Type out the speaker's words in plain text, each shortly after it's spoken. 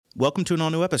Welcome to an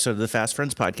all-new episode of the Fast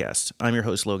Friends podcast. I'm your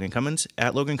host, Logan Cummins,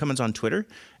 at Logan Cummins on Twitter.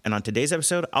 And on today's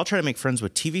episode, I'll try to make friends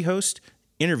with TV host,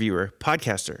 interviewer,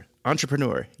 podcaster,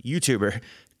 entrepreneur, YouTuber,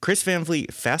 Chris Van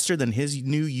Vliet faster than his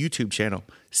new YouTube channel,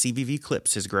 CVV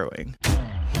Clips, is growing.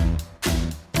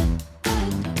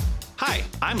 Hi,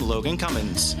 I'm Logan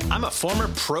Cummins. I'm a former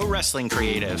pro wrestling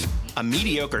creative, a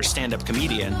mediocre stand-up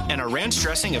comedian, and a ranch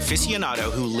dressing aficionado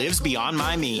who lives beyond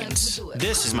my means.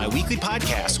 This is my weekly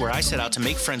podcast where I set out to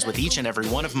make friends with each and every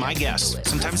one of my guests.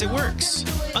 Sometimes it works,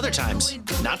 other times,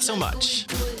 not so much.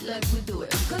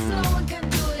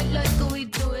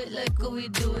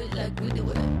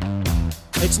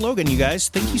 It's Logan, you guys.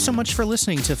 Thank you so much for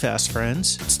listening to Fast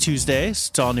Friends. It's Tuesday.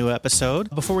 It's all new episode.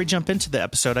 Before we jump into the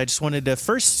episode, I just wanted to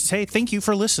first say thank you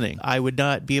for listening. I would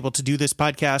not be able to do this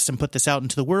podcast and put this out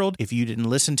into the world if you didn't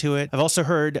listen to it. I've also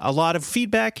heard a lot of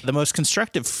feedback. The most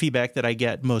constructive feedback that I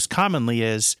get most commonly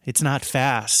is it's not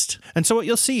fast. And so what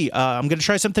you'll see, I'm going to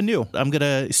try something new. I'm going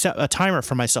to set a timer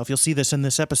for myself. You'll see this in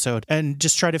this episode and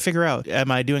just try to figure out, am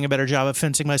I doing a better job of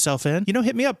fencing myself in?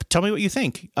 Hit me up. Tell me what you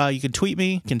think. You can tweet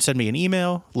me. You can send me an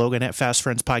email. Logan at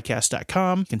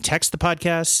fastfriendspodcast.com. You can text the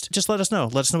podcast. Just let us know.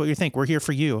 Let us know what you think. We're here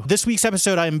for you. This week's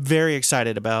episode, I am very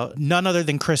excited about. None other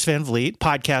than Chris Van Vliet,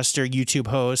 podcaster, YouTube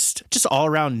host, just all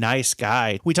around nice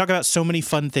guy. We talk about so many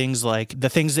fun things, like the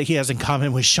things that he has in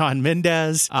common with Shawn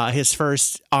Mendes, his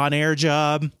first on-air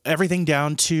job, everything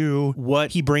down to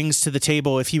what he brings to the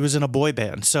table if he was in a boy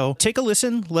band. So take a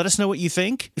listen. Let us know what you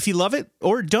think. If you love it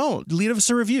or don't, leave us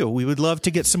a review. We would love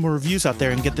to get some more reviews out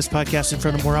there and get this podcast in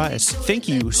front of more eyes. Thank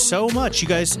you so much, you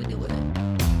guys.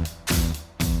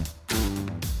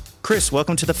 Chris,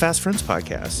 welcome to the Fast Friends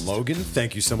podcast. Logan,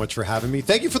 thank you so much for having me.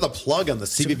 Thank you for the plug on the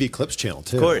CVV Clips channel,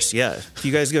 too. Of course, yeah. If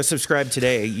you guys go subscribe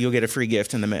today, you'll get a free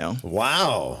gift in the mail.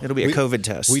 Wow. It'll be a COVID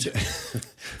test.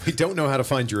 We don't know how to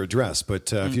find your address,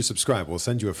 but if you subscribe, we'll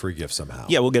send you a free gift somehow.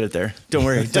 Yeah, we'll get it there. Don't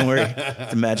worry. Don't worry.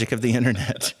 The magic of the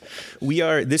internet.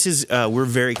 We're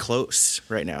very close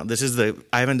right now.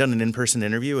 I haven't done an in-person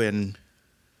interview in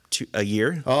a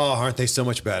year. Oh, aren't they so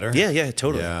much better? Yeah,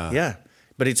 totally. Yeah.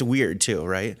 But it's weird too,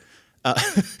 right?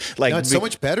 It's so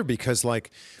much better because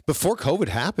before COVID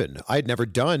happened, I'd never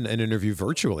done an interview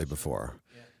virtually before.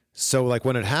 Yeah. So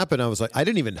when it happened, I was I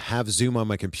didn't even have Zoom on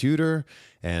my computer,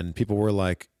 and people were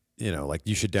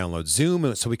you should download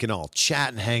Zoom so we can all chat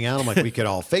and hang out. I'm like, we could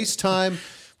all FaceTime.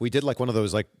 We did one of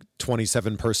those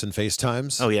 27 person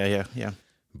FaceTimes. Oh yeah.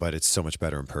 But it's so much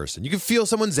better in person. You can feel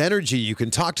someone's energy. You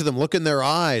can talk to them, look in their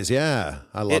eyes. Yeah,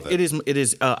 I love it. It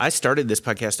is. I started this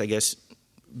podcast, I guess,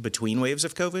 between waves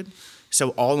of COVID.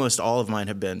 So almost all of mine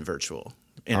have been virtual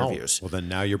interviews. Oh, well, then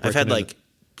now you're breaking I've had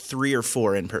 3 or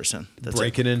 4 in person.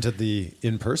 Breaking into the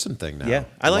in-person thing now. Yeah,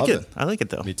 I like it. I like it,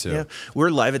 though. Me too. Yeah.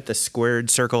 We're live at the Squared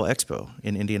Circle Expo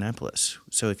in Indianapolis.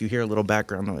 So if you hear a little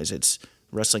background noise, it's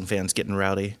wrestling fans getting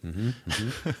rowdy.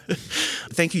 Mm-hmm.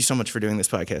 Thank you so much for doing this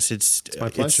podcast. It's my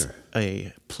pleasure. It's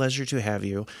a pleasure to have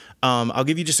you. I'll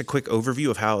give you just a quick overview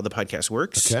of how the podcast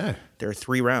works. Okay. There are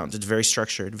 3 rounds. It's very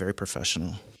structured, very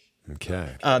professional.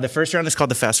 Okay. The first round is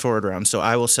called the fast forward round. So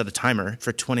I will set a timer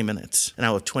for 20 minutes, and I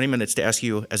will have 20 minutes to ask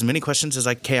you as many questions as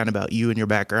I can about you and your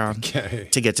background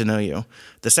to get to know you.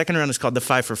 The second round is called the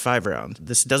 5 for 5 round.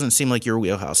 This doesn't seem like your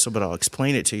wheelhouse, but I'll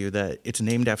explain it to you that it's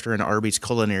named after an Arby's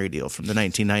culinary deal from the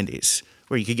 1990s,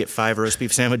 where you could get 5 roast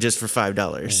beef sandwiches for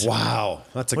 $5. Wow.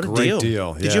 That's a what great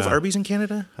deal. Did you have Arby's in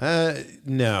Canada?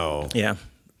 No. Yeah.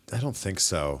 I don't think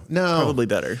so. No. Probably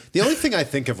better. The only thing I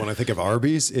think of when I think of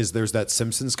Arby's is there's that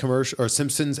Simpsons commercial or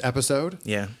Simpsons episode.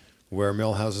 Yeah. Where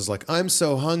Milhouse is like, I'm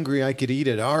so hungry I could eat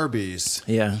at Arby's.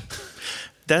 Yeah.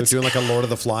 They're doing a Lord of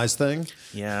the Flies thing.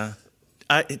 Yeah.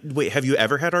 Wait, have you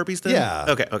ever had Arby's then? Yeah.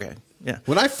 Okay. Yeah.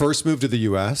 When I first moved to the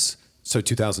U.S., so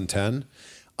 2010,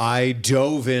 I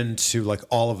dove into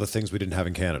all of the things we didn't have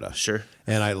in Canada. Sure.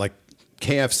 And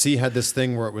KFC had this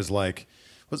thing where it was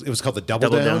it was called the Double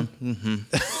Down. Mm-hmm.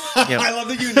 Yep. I love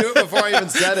that you knew it before I even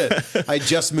said it. I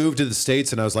just moved to the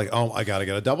States and I was like, oh, I got to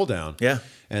get a Double Down. Yeah.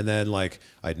 And then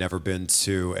I'd never been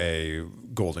to a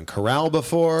Golden Corral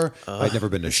before. I'd never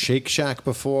been to Shake Shack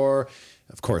before.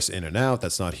 Of course, In-N-Out,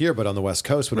 that's not here, but on the West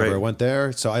Coast, whenever I went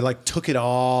there. So I took it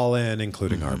all in,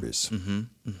 including Arby's. Mm-hmm.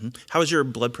 Mm-hmm. How was your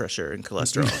blood pressure and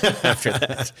cholesterol after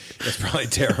that? It's probably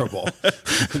terrible.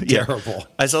 Terrible.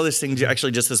 I saw this thing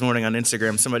actually just this morning on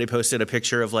Instagram. Somebody posted a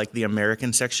picture of the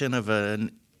American section of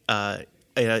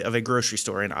a grocery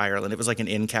store in Ireland. It was an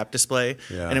end cap display,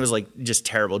 and it was just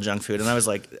terrible junk food. And I was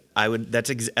like,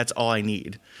 that's all I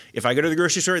need. If I go to the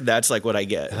grocery store, that's what I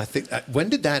get. And I think when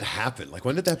did that happen?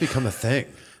 When did that become a thing?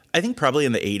 I think probably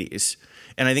in the 80s.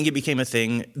 And I think it became a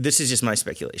thing. This is just my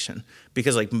speculation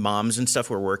because like moms and stuff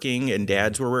were working and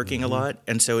dads were working a lot.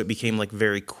 And so it became like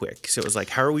very quick. So it was like,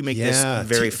 how are we make this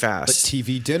very fast? But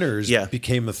TV dinners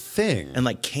became a thing. And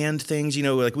like canned things,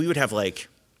 like we would have like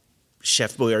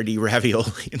Chef Boyardee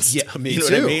ravioli and stuff. Yeah, me you know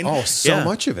too. What I mean? Oh, so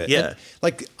much of it. Yeah.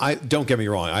 And I don't get me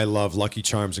wrong. I love Lucky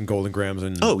Charms and Golden Grahams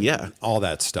and all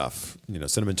that stuff.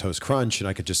 Cinnamon Toast Crunch, and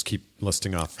I could just keep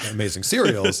listing off amazing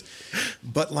cereals.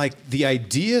 But like the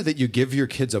idea that you give your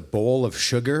kids a bowl of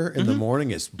sugar in the morning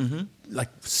is like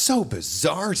so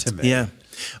bizarre to me. Yeah.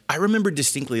 I remember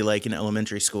distinctly like in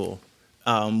elementary school,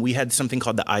 we had something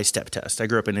called the I-STEP test. I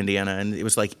grew up in Indiana, and it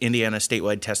was like Indiana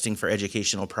statewide testing for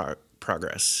educational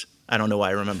progress. I don't know why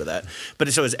I remember that. But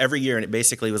so it was every year, and it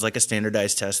basically was like a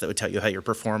standardized test that would tell you how you're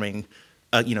performing,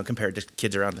 compared to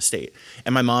kids around the state.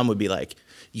 And my mom would be like,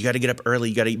 you got to get up early,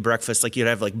 you got to eat breakfast, like you'd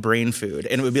have like brain food.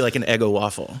 And it would be like an Eggo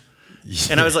waffle.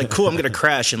 Yeah. And I was like, cool, I'm going to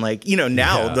crash. And like,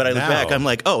 now that I look back, I'm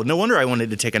like, oh, no wonder I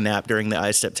wanted to take a nap during the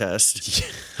I-STEP test.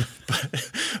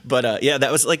 But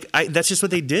that was like, that's just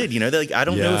what they did. They're like, I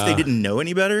don't know if they didn't know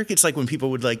any better. It's like when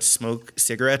people would like smoke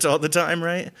cigarettes all the time,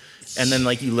 right? And then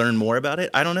like you learn more about it.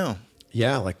 I don't know.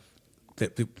 Yeah, like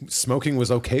smoking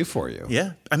was okay for you.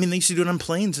 Yeah, I mean they used to do it on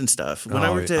planes and stuff. When I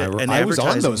worked at I was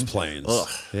on those planes. Ugh.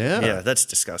 Yeah, that's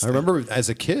disgusting. I remember as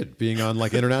a kid being on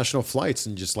like international flights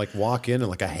and just like walk in and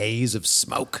like a haze of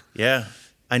smoke. Yeah.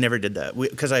 I never did that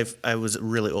because I was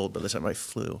really old by the time I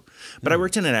flew. But I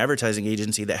worked in an advertising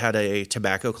agency that had a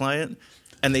tobacco client,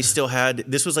 and they still had,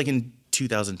 this was like in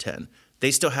 2010,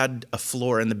 they still had a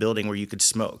floor in the building where you could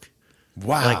smoke.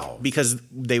 Wow. Like, because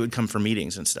they would come for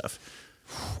meetings and stuff.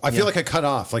 I feel like I cut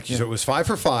off. Like, so it was 5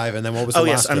 for 5, and then what was the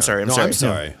last round? I'm sorry. I'm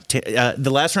sorry.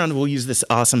 The last round, we'll use this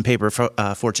awesome paper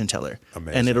fortune teller.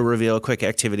 Amazing. And it'll reveal a quick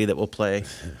activity that we'll play.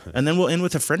 And then we'll end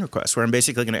with a friend request, where I'm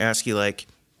basically going to ask you, like,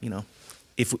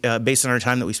 if based on our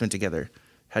time that we spent together,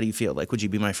 how do you feel? Like, would you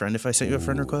be my friend if I sent you a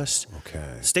friend request?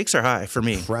 Okay. Stakes are high for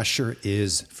me. Pressure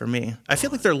is for me. I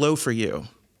feel like they're low for you.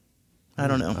 I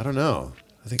don't know.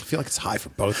 I feel like it's high for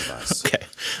both of us. Okay.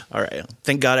 All right.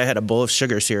 Thank God I had a bowl of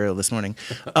sugar cereal this morning.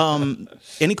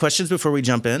 Any questions before we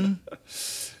jump in?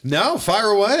 No, fire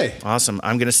away. Awesome.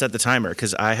 I'm going to set the timer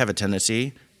because I have a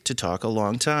tendency to talk a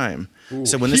long time. Ooh,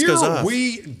 so when this goes off. Here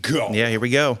we go. Yeah, here we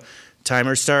go.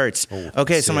 Timer starts.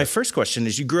 Okay, so my first question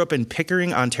is, you grew up in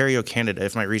Pickering, Ontario, Canada,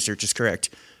 if my research is correct,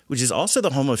 which is also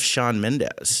the home of Shawn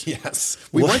Mendes. Yes.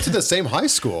 We went to the same high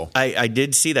school. I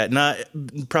did see that. Not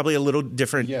probably a little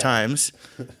different times.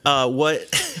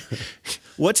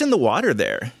 What's in the water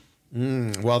there?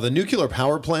 Well, the nuclear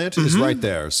power plant is right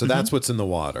there. So that's what's in the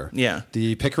water. Yeah.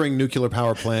 The Pickering nuclear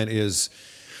power plant is...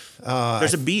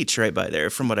 there's a beach right by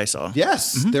there from what I saw.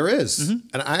 Yes, there is.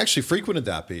 And I actually frequented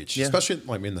that beach, especially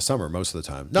in the summer most of the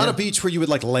time. Not a beach where you would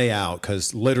like lay out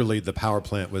because literally the power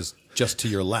plant was just to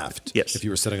your left if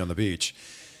you were sitting on the beach.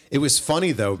 It was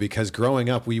funny though because growing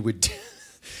up we would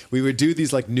do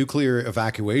these like nuclear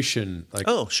evacuation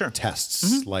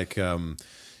tests like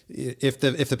if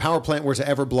the power plant were to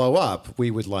ever blow up,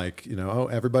 we would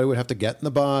everybody would have to get in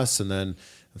the bus, and then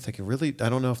I'm thinking, really, I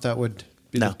don't know if that would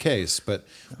be the case, but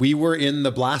we were in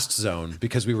the blast zone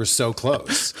because we were so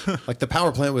close. Like the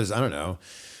power plant was, I don't know,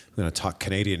 I'm going to talk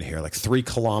Canadian here, like 3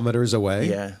 kilometers away.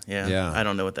 Yeah. I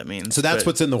don't know what that means. So that's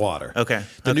what's in the water. Okay.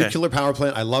 The nuclear power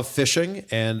plant, I love fishing,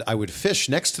 and I would fish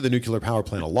next to the nuclear power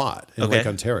plant a lot in Lake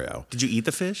Ontario. Did you eat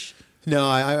the fish? No,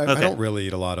 I don't really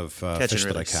eat a lot of fish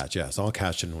that I catch. Yes, I'll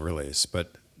catch and release,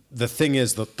 but the thing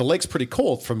is, the lake's pretty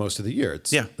cold for most of the year.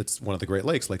 It's one of the Great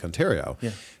Lakes, Lake Ontario.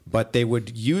 Yeah. But they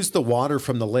would use the water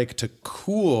from the lake to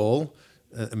cool.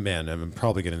 Man, I'm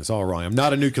probably getting this all wrong. I'm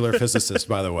not a nuclear physicist,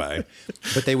 by the way.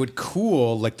 But they would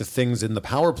cool like the things in the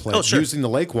power plant using the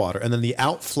lake water, and then the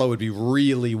outflow would be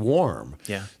really warm.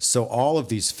 Yeah. So all of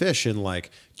these fish in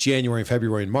like January,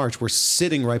 February, and March were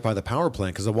sitting right by the power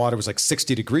plant because the water was like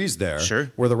 60 degrees there.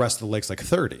 Sure. Where the rest of the lake's like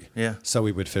 30. Yeah. So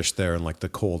we would fish there in like the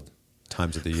cold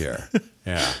times of the year.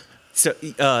 Yeah. So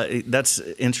that's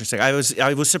interesting. I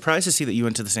was surprised to see that you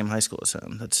went to the same high school as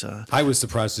him. I was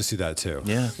surprised to see that too.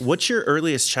 Yeah. What's your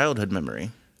earliest childhood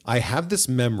memory? I have this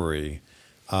memory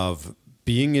of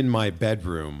being in my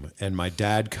bedroom and my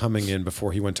dad coming in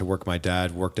before he went to work. My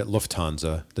dad worked at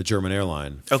Lufthansa, the German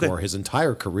airline, for his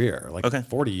entire career,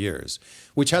 40 years,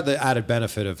 which had the added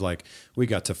benefit of like we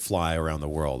got to fly around the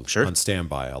world on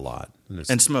standby a lot.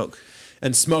 And smoke.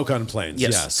 And smoke on planes,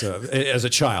 yes. As a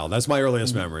child, that's my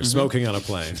earliest memory, smoking on a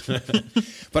plane.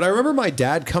 But I remember my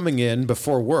dad coming in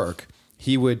before work.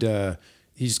 He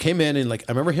just came in and like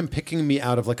I remember him picking me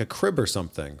out of like a crib or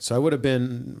something. So I would have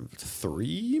been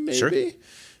 3, maybe. Sure.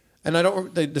 And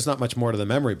there's not much more to the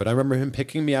memory, but I remember him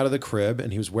picking me out of the crib,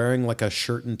 and he was wearing like a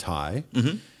shirt and tie.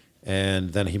 Mm-hmm.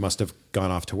 And then he must have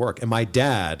gone off to work. And my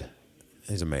dad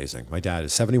is amazing. My dad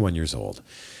is 71 years old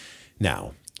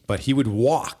now, but he would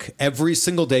walk every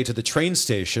single day to the train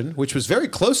station, which was very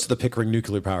close to the Pickering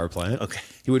nuclear power plant. Okay.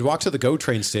 He would walk to the GO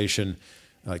train station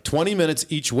like 20 minutes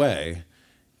each way,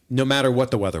 no matter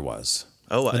what the weather was.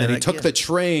 Oh, and then he took the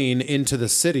train into the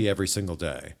city every single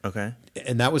day. Okay.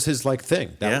 And that was his like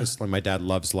thing. That was like, my dad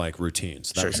loves like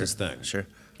routines. That was his thing. Sure.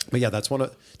 But yeah, that's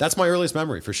my earliest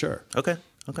memory for sure. Okay.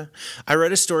 I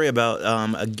read a story about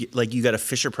like you got a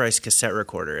Fisher-Price cassette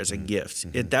recorder as a gift.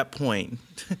 Mm-hmm. At that point,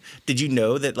 did you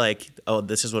know that like, oh,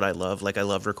 this is what I love? Like I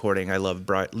love recording. I love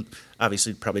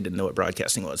obviously probably didn't know what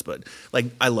broadcasting was, but like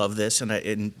I love this.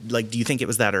 And like, do you think it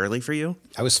was that early for you?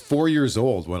 I was 4 years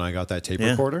old when I got that tape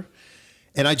recorder.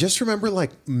 And I just remember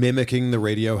like mimicking the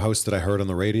radio host that I heard on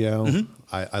the radio. Mm-hmm.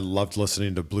 I loved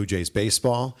listening to Blue Jays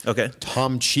baseball. Okay.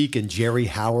 Tom Cheek and Jerry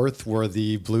Howarth were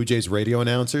the Blue Jays radio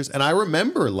announcers. And I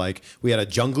remember like we had a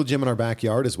jungle gym in our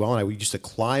backyard as well. And we used to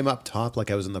climb up top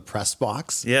like I was in the press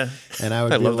box. Yeah. And I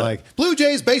would be like, Blue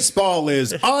Jays baseball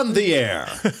is on the air.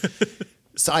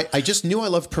 So I just knew I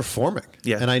loved performing.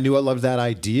 Yeah. And I knew I loved that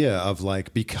idea of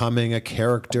like becoming a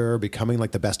character, becoming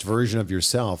like the best version of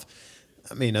yourself.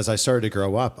 I mean, as I started to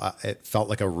grow up, it felt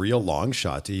like a real long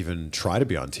shot to even try to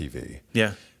be on TV.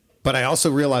 Yeah. But I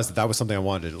also realized that was something I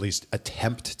wanted to at least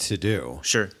attempt to do.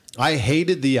 Sure. I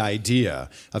hated the idea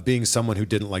of being someone who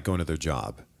didn't like going to their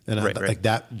job. And like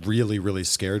that really, really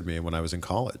scared me when I was in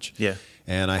college. Yeah.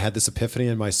 And I had this epiphany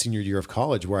in my senior year of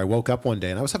college where I woke up one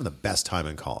day and I was having the best time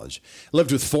in college. I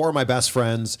lived with 4 of my best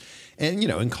friends. And, you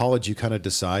know, in college, you kind of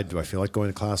decide, do I feel like going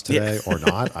to class today or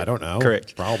not? I don't know.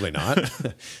 Correct. Probably not.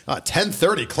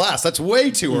 10:30 class. That's way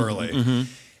too early. Mm-hmm.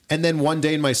 And then one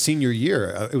day in my senior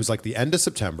year, it was like the end of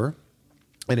September.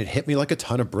 And it hit me like a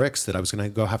ton of bricks that I was going to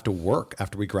go have to work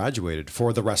after we graduated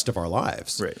for the rest of our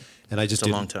lives. Right. And I just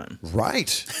didn't. A long time.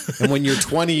 Right. And when you're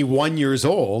 21 years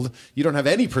old, you don't have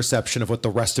any perception of what the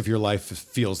rest of your life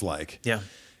feels like. Yeah.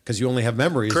 Because you only have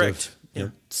memories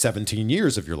of 17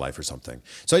 years of your life or something.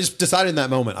 So I just decided in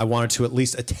that moment I wanted to at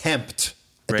least attempt,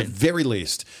 at the very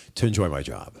least, to enjoy my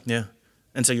job. Yeah.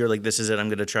 And so you're like, this is it. I'm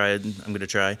going to try it. I'm going to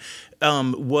try.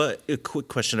 A quick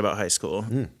question about high school.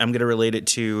 I'm going to relate it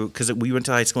to, because we went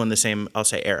to high school in the same, I'll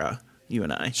say, era, you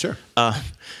and I. Sure.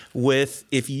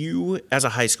 If you, as a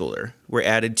high schooler, were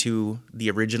added to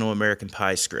the original American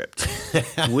Pie script,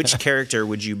 which character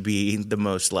would you be the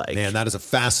most like? Man, that is a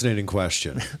fascinating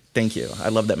question. Thank you. I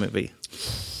love that movie.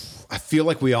 I feel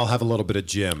like we all have a little bit of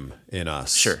Jim in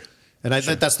us. Sure. And I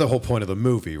think that's the whole point of the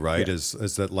movie, right? Yeah.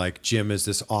 Is that like Jim is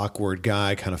this awkward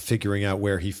guy kind of figuring out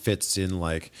where he fits in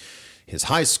like his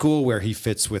high school, where he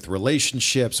fits with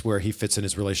relationships, where he fits in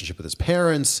his relationship with his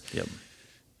parents. Yep.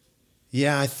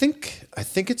 Yeah, I think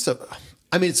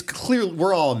it's clear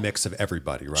we're all a mix of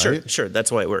everybody, right? Sure.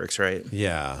 That's why it works, right?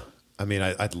 Yeah. I mean,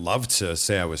 I'd love to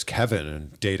say I was Kevin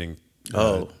and dating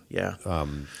Tara.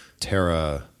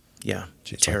 Yeah,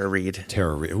 Tara Reid.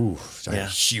 Tara Reid. Ooh, I had a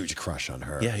huge crush on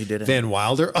her. Yeah, you did. Van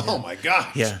Wilder. Oh my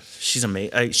gosh. Yeah, she's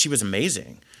amazing. She was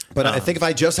amazing. But I think if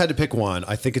I just had to pick one,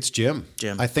 I think it's Jim.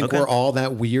 I think we're all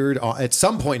that weird. At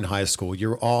some point in high school,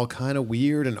 you're all kind of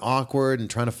weird and awkward and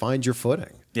trying to find your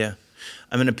footing. Yeah.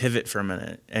 I'm going to pivot for a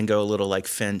minute and go a little like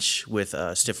Finch with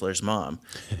Stifler's mom.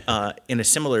 In a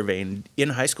similar vein, in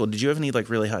high school, did you have any like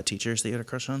really hot teachers that you had a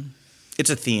crush on? It's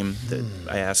a theme that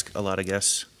I ask a lot of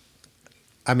guests.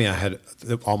 I mean,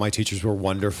 all my teachers were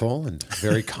wonderful and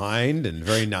very kind and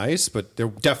very nice, but there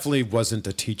definitely wasn't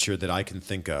a teacher that I can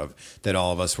think of that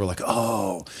all of us were like,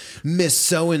 oh, Miss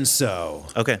So-and-so.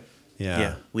 Okay.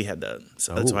 Yeah. We had that.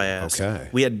 So that's why I asked. Okay.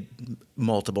 We had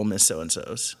multiple Miss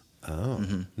So-and-sos. Oh,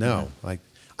 no. Like,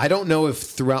 I don't know if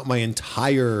throughout my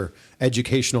entire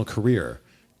educational career,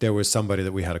 there was somebody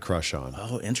that we had a crush on.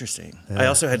 Oh, interesting. Yeah. I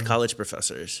also had college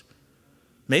professors.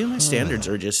 Maybe my standards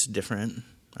are just different.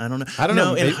 I don't know.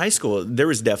 No, in high school, there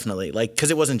was definitely, like,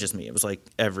 because it wasn't just me. It was, like,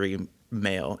 every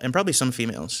male and probably some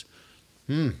females.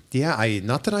 Yeah,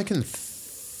 not that I can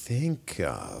think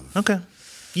of. Okay.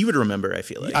 You would remember, I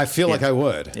feel like. I feel like I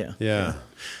would. Yeah.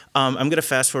 I'm going to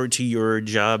fast forward to your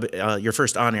job, your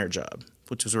first on-air job,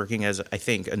 which was working as, I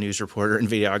think, a news reporter and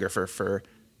videographer for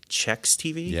Chex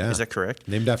TV. Yeah. Is that correct?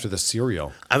 Named after the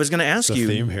cereal. I was going to ask you.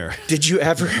 Theme here. Did you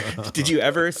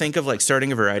ever think of like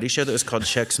starting a variety show that was called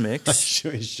Chex Mix?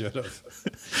 We should have.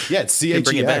 Yeah, it's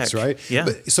CHEX, right? Yeah.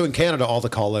 So in Canada, all the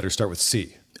call letters start with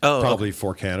C. Oh, probably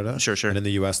for Canada. Sure. And in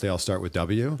the US, they all start with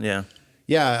W. Yeah.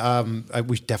 Yeah,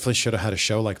 we definitely should have had a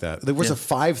show like that. There was a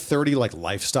 5:30 like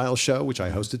lifestyle show, which I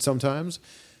hosted sometimes.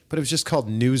 but it was just called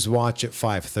Newswatch at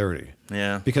 5:30.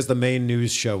 Yeah. Because the main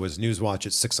news show was Newswatch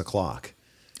at 6 o'clock.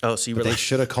 Oh, so you were They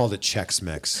should have called it Chex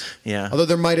Mix. Yeah. Although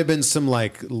there might have been some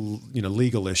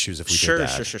legal issues if we did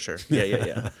that. Sure.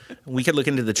 Yeah. We could look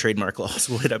into the trademark laws.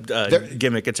 We'll hit up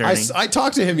Gimmick Attorney. I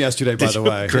talked to him yesterday, by the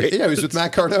way. Great. Yeah, he was with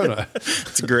Matt Cardona.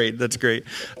 That's great.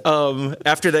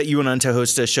 After that, you went on to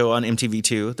host a show on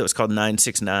MTV2 that was called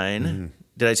 969. Mm-hmm.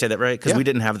 Did I say that right? Because we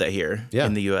didn't have that here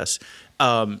in the U.S.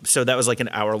 So that was like an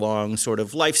hour-long sort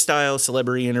of lifestyle,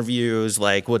 celebrity interviews,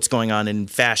 like what's going on in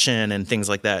fashion and things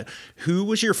like that. Who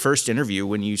was your first interview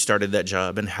when you started that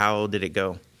job, and how did it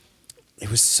go? It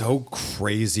was so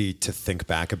crazy to think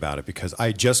back about it because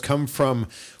I just come from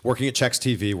working at Chex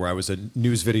TV where I was a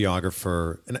news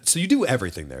videographer. And so you do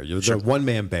everything there. You're the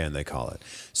one-man band, they call it.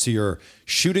 So you're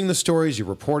shooting the stories, you're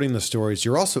reporting the stories,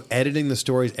 you're also editing the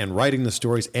stories and writing the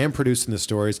stories and producing the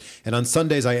stories. And on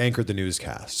Sundays, I anchored the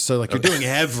newscast. So like you're doing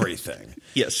everything.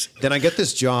 Yes. Then I get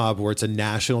this job where it's a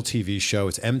national TV show.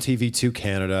 It's MTV2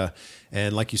 Canada.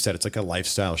 And like you said, it's like a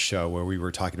lifestyle show where we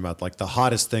were talking about like the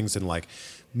hottest things in like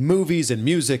movies and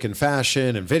music and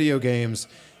fashion and video games.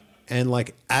 And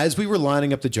like as we were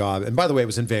lining up the job, and by the way, it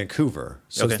was in Vancouver,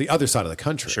 so it's the other side of the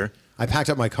country. Sure. I packed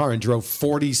up my car and drove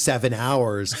 47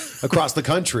 hours across the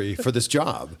country for this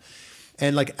job.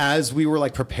 And like as we were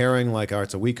like preparing, like, all right,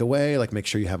 it's a week away, like make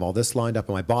sure you have all this lined up.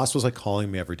 And my boss was like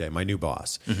calling me every day, my new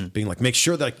boss, being like, make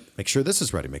sure this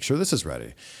is ready, make sure this is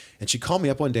ready. And she called me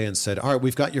up one day and said, all right,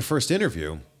 we've got your first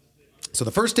interview. So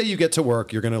the first day you get to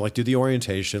work, you're gonna like do the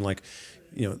orientation, like,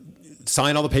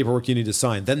 sign all the paperwork you need to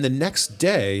sign. Then the next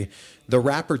day, the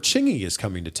rapper Chingy is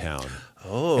coming to town.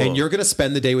 Oh. And you're going to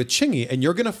spend the day with Chingy, and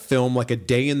you're going to film like a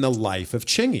day in the life of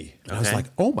Chingy. And I was like,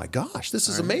 oh my gosh, this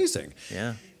is amazing.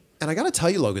 Yeah. And I got to tell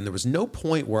you, Logan, there was no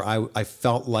point where I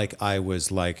felt like I was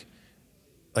like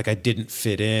I didn't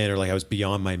fit in or like I was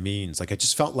beyond my means. Like I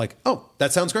just felt like, oh,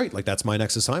 that sounds great. Like that's my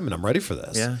next assignment. I'm ready for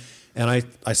this. Yeah. And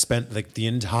I spent like the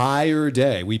entire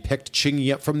day. We picked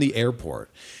Chingy up from the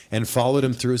airport and followed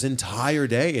him through his entire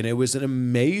day. And it was an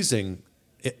amazing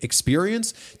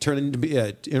experience.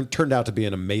 Turned out to be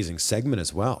an amazing segment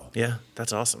as well. Yeah,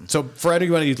 that's awesome. So for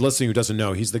anyone who's listening who doesn't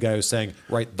know, he's the guy who's saying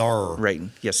right there. Right.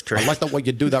 Yes, correct. I like the way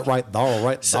you do that right there,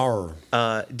 right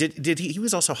there. Did he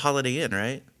was also Holiday Inn,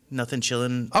 right? Nothing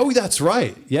chilling. Oh, that's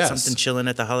right. Yes. Something chilling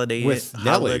at the Holiday with Inn.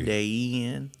 Nelly. Holiday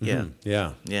Inn. Yeah. Mm-hmm.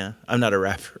 Yeah. Yeah. I'm not a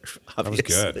rapper,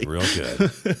 obviously. That was good. Real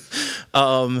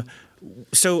good.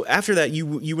 So after that,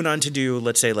 you went on to do,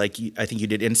 let's say, like, I think you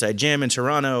did Inside Jam in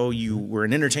Toronto. You were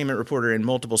an entertainment reporter in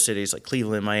multiple cities like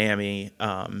Cleveland, Miami,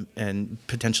 and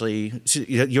potentially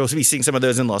you'll be seeing some of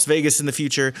those in Las Vegas in the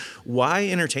future. Why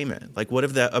entertainment? Like, what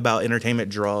about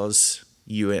entertainment draws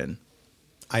you in?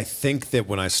 I think that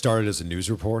when I started as a news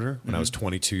reporter, when I was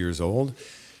 22 years old,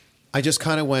 I just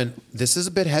kind of went, this is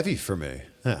a bit heavy for me.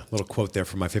 Yeah, little quote there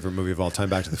from my favorite movie of all time,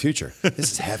 Back to the Future.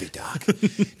 This is heavy, Doc.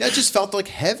 That just felt like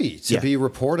heavy to be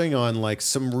reporting on like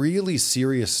some really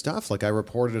serious stuff. Like I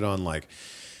reported on like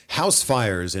house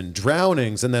fires and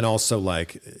drownings, and then also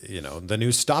like, the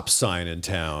new stop sign in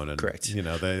town. And, correct. They and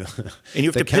you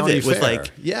have to pivot with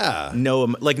like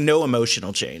no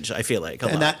emotional change. I feel like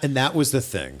and that was the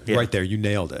thing right there. You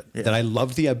nailed it. Yeah. That I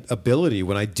loved the ability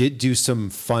when I did do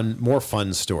some more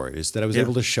fun stories that I was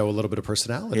able to show a little bit of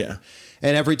personality. Yeah.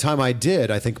 And every time I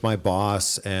did, I think my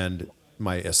boss and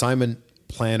my assignment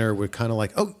planner would kind of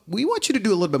like, oh, we want you to do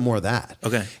a little bit more of that.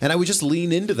 Okay. And I would just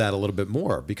lean into that a little bit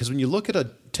more because when you look at a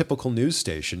typical news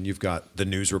station, you've got the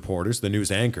news reporters, the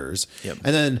news anchors, and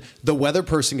then the weather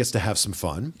person gets to have some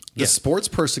fun. The sports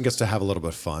person gets to have a little bit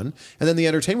of fun. And then the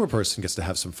entertainment person gets to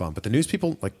have some fun. But the news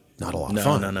people, like, not a lot of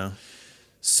fun. No.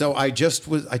 So I just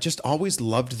always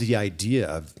loved the idea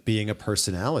of being a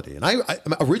personality. And I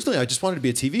originally I just wanted to be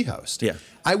a TV host. Yeah.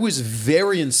 I was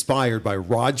very inspired by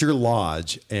Roger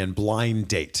Lodge and Blind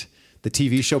Date, the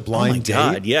TV show Blind Date. Oh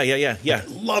my God. Yeah. I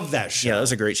love that show. Yeah, that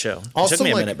was a great show. Also, it took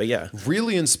me a minute, but yeah.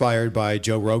 Really inspired by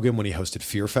Joe Rogan when he hosted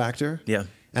Fear Factor. Yeah.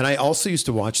 And I also used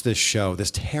to watch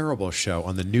this terrible show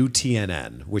on the new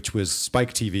TNN, which was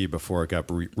Spike TV before it got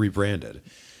rebranded.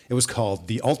 It was called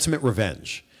The Ultimate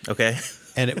Revenge. Okay.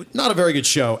 And it was not a very good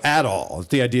show at all.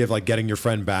 The idea of like getting your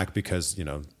friend back because,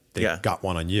 they got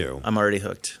one on you. I'm already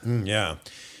hooked. Yeah.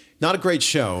 Not a great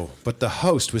show, but the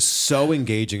host was so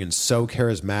engaging and so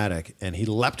charismatic, and he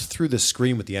leapt through the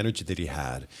screen with the energy that he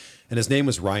had. And his name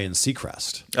was Ryan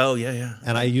Seacrest. Oh, yeah.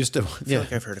 And I used to... I feel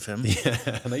like I've heard of him.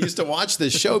 Yeah, and I used to watch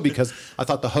this show because I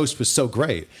thought the host was so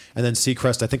great. And then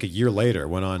Seacrest, I think a year later,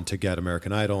 went on to get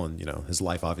American Idol, and, his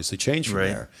life obviously changed from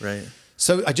there. Right.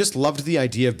 So I just loved the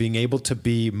idea of being able to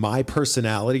be my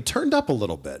personality turned up a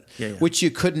little bit, which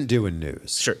you couldn't do in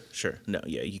news. Sure. No,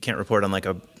 you can't report on like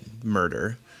a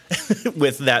murder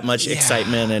with that much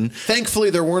excitement. And thankfully,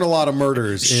 there weren't a lot of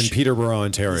murders in Peterborough,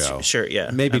 Ontario. Sure,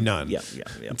 yeah. Maybe none. Yeah.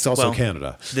 It's also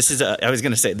Canada. This is, I was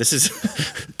going to say, this is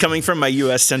coming from my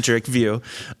U.S.-centric view.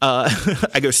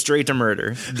 I go straight to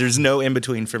murder. There's no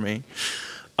in-between for me.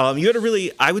 You had a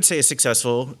really, I would say, a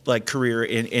successful like career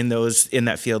in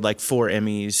that field, like 4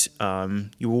 Emmys.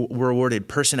 You were awarded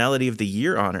Personality of the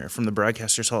Year honor from the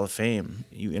Broadcasters Hall of Fame.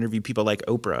 You interviewed people like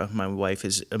Oprah. My wife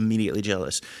is immediately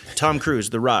jealous. Tom Cruise,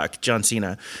 The Rock, John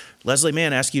Cena. Leslie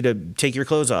Mann asked you to take your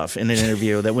clothes off in an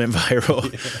interview that went viral.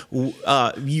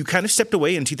 You kind of stepped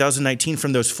away in 2019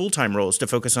 from those full-time roles to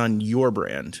focus on your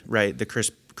brand, right? The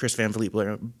Chris Van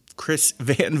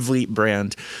Vliet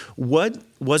brand. What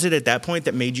was it at that point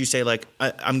that made you say, like,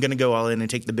 I'm going to go all in and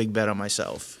take the big bet on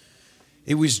myself?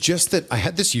 It was just that I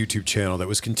had this YouTube channel that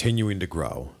was continuing to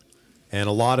grow. And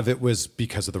a lot of it was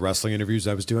because of the wrestling interviews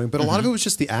I was doing, but a lot of it was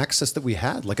just the access that we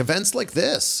had, like events like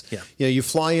this. Yeah. You know, you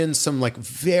fly in some like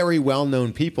very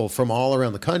well-known people from all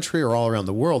around the country or all around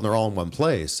the world, and they're all in one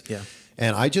place. Yeah.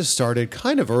 And I just started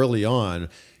kind of early on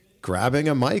grabbing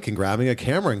a mic and grabbing a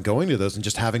camera and going to those and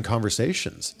just having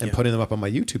conversations and putting them up on my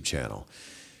YouTube channel.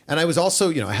 And I was also,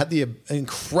 you know, I had the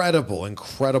incredible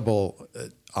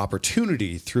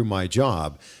opportunity through my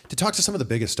job to talk to some of the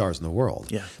biggest stars in the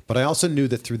world. Yeah. But I also knew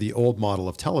that through the old model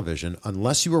of television,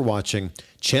 unless you were watching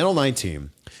Channel 19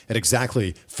 at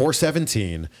exactly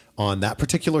 4:17 on that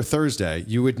particular Thursday,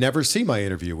 you would never see my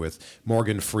interview with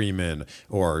Morgan Freeman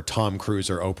or Tom Cruise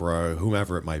or Oprah or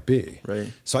whomever it might be.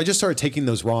 Right. So I just started taking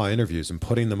those raw interviews and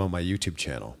putting them on my YouTube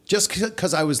channel. Just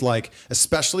because I was like,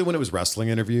 especially when it was wrestling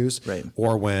interviews, right,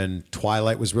 or when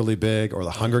Twilight was really big or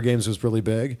the Hunger Games was really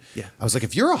big. Yeah. I was like,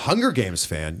 if you're a Hunger Games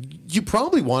fan, you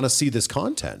probably want to see this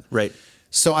content. Right.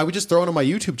 So I would just throw it on my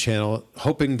YouTube channel,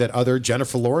 hoping that other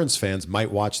Jennifer Lawrence fans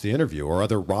might watch the interview or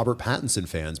other Robert Pattinson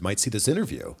fans might see this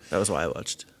interview. That was why I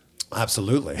watched.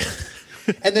 Absolutely.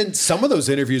 And then some of those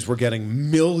interviews were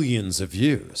getting millions of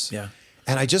views. Yeah.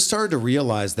 And I just started to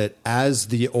realize that as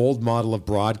the old model of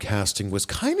broadcasting was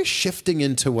kind of shifting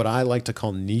into what I like to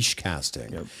call niche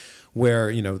casting. Yep.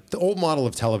 Where, you know, the old model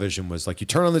of television was like you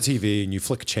turn on the TV and you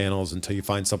flick channels until you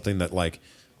find something that like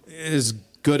is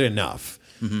good enough.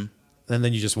 Mm-hmm. And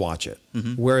then you just watch it.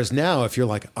 Mm-hmm. Whereas now, if you're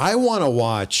like, I want to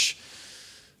watch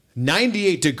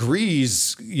 98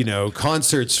 Degrees, you know,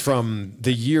 concerts from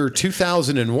the year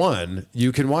 2001,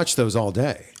 you can watch those all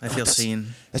day. I feel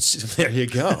seen. That's just, there you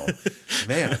go,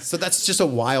 man. So that's just a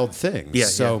wild thing. Yeah.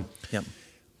 So yeah.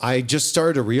 I just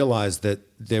started to realize that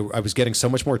I was getting so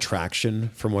much more traction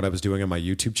from what I was doing on my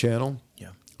YouTube channel. Yeah.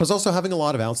 I was also having a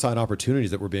lot of outside opportunities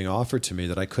that were being offered to me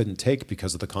that I couldn't take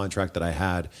because of the contract that I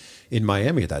had in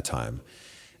Miami at that time.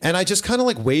 And I just kind of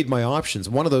like weighed my options.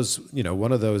 One of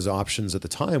those options at the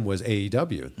time was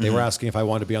AEW. They were asking if I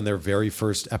wanted to be on their very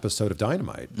first episode of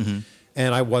Dynamite. Mm-hmm.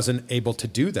 And I wasn't able to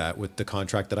do that with the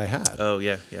contract that I had. Oh,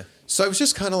 yeah. So I was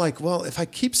just kind of like, well, if I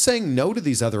keep saying no to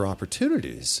these other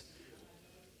opportunities,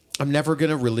 I'm never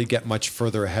going to really get much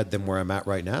further ahead than where I'm at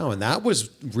right now. And that was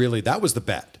the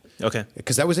bet. Okay.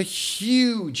 Because that was a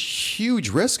huge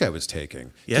risk I was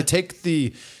taking. Yeah. To take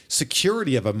the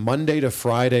security of a Monday to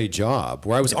Friday job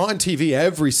where I was on TV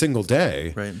every single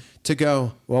day, right, to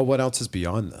go, well, what else is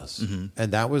beyond this? Mm-hmm.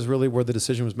 And that was really where the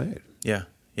decision was made. Yeah.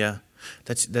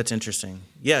 That's interesting.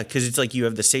 Yeah, because it's like you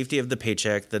have the safety of the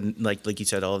paycheck, then like you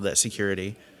said, all of that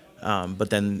security.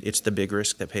 But then it's the big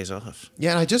risk that pays off.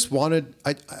 Yeah, and I just wanted,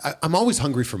 I'm always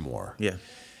hungry for more. Yeah.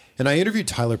 And I interviewed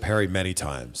Tyler Perry many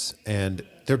times, and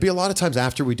there'd be a lot of times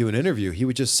after we do an interview, he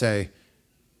would just say,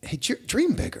 hey,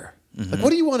 dream bigger. Mm-hmm. Like, what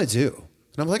do you want to do?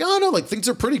 And I'm like, oh, no, like things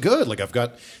are pretty good. Like I've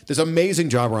got this amazing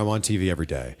job where I'm on TV every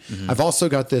day. Mm-hmm. I've also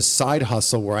got this side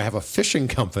hustle where I have a fishing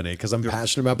company because I'm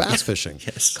passionate about bass fishing.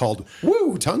 Yes. Called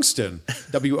Woo Tungsten,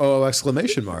 WOO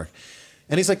exclamation mark.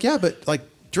 And he's like, yeah, but like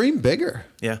dream bigger.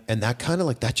 Yeah. And that kind of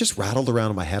like, that just rattled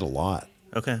around in my head a lot.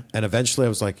 Okay. And eventually I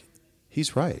was like,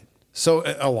 he's right. So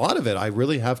a lot of it, I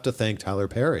really have to thank Tyler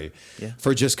Perry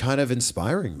for just kind of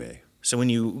inspiring me. So when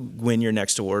you win your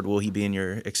next award, will he be in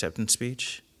your acceptance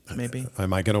speech? Maybe.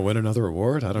 Am I going to win another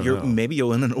award? I don't know. Maybe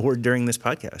you'll win an award during this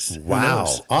podcast. Wow.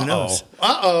 Who knows?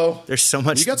 Uh-oh. There's so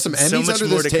much. You got some Emmys under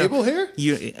this table here?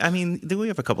 I mean, we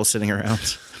have a couple sitting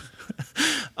around.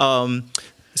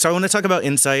 So I want to talk about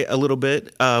Insight a little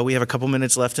bit. We have a couple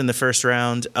minutes left in the first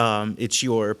round. It's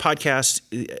your podcast.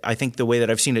 I think the way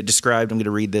that I've seen it described, I'm going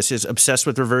to read this, is obsessed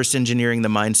with reverse engineering the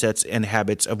mindsets and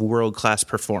habits of world-class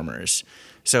performers.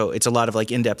 So it's a lot of like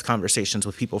in-depth conversations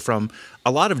with people from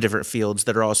a lot of different fields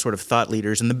that are all sort of thought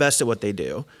leaders and the best at what they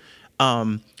do.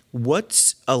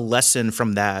 What's a lesson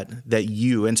from that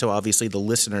you, and so obviously the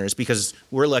listeners, because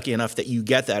we're lucky enough that you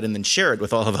get that and then share it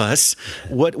with all of us,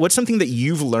 what's something that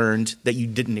you've learned that you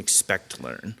didn't expect to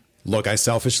learn? Look, I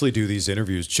selfishly do these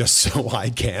interviews just so I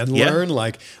can learn.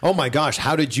 Like, oh my gosh,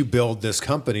 how did you build this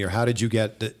company, or how did you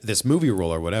get this movie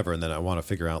role or whatever? And then I want to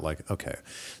figure out like, okay,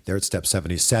 they're at step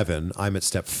 77. I'm at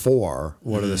step 4.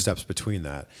 What are the steps between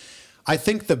that? I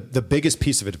think the biggest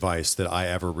piece of advice that I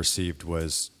ever received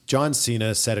was John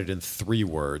Cena said it in 3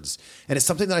 words, and it's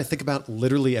something that I think about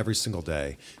literally every single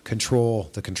day. Control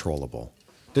the controllable.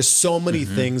 There's so many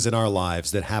things in our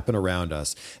lives that happen around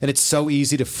us, and it's so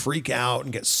easy to freak out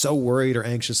and get so worried or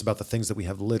anxious about the things that we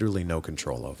have literally no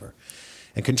control over.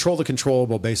 And control the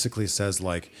controllable basically says,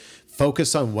 like,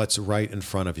 focus on what's right in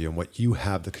front of you and what you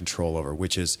have the control over,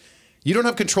 which is you don't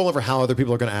have control over how other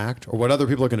people are going to act or what other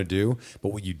people are going to do,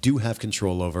 but what you do have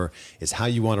control over is how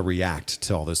you want to react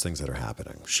to all those things that are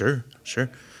happening. Sure.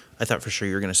 I thought for sure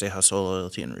you were going to say hustle,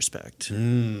 loyalty, and respect.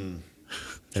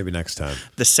 Maybe next time.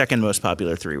 The second most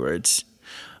popular 3 words.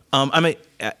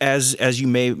 As you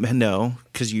may know,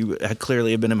 because you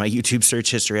clearly have been in my YouTube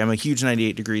search history, I'm a huge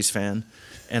 98 Degrees fan.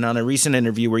 And on a recent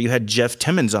interview where you had Jeff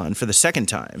Timmons on for the second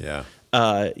time,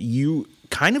 you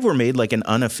kind of were made like an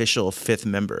unofficial 5th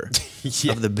member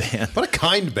of the band. What a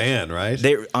kind band, right?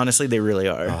 They really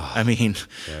are. I mean,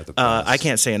 I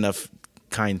can't say enough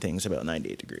kind things about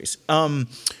 98 Degrees.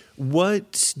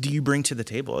 What do you bring to the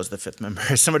table as the 5th member?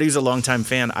 As somebody who's a longtime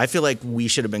fan, I feel like we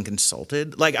should have been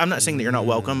consulted. Like, I'm not saying that you're not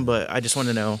welcome, but I just want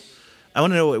to know. I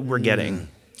want to know what we're getting.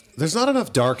 There's not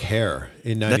enough dark hair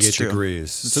in 98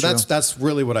 Degrees. So that's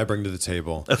really what I bring to the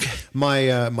table. Okay.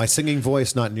 My singing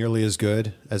voice, not nearly as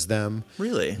good as them.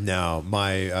 Really? No.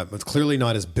 My clearly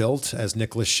not as built as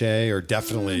Nick Lachey, or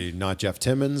definitely not Jeff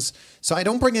Timmons. So I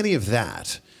don't bring any of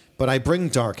that, but I bring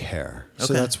dark hair.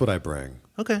 So that's what I bring.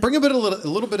 Okay. Bring a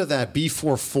little bit of that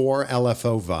B44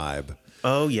 LFO vibe.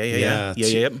 Oh, yeah.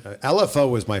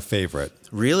 LFO was my favorite.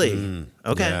 Really?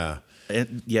 Okay.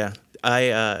 Yeah.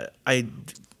 I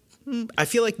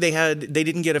feel like they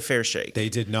didn't get a fair shake. They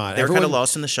did not. They were kind of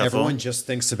lost in the shuffle. Everyone just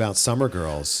thinks about Summer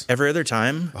Girls. Every Other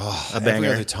Time. Oh, a banger. Every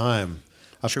Other Time.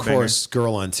 Of True course, banger.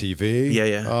 Girl on TV.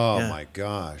 Yeah. Oh my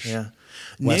gosh. Yeah.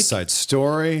 West Side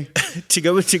Story. to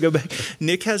go back,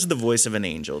 Nick has the voice of an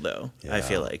angel, though. Yeah. I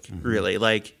feel like really,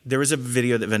 like there was a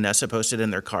video that Vanessa posted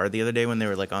in their car the other day when they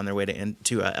were like on their way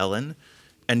to Ellen,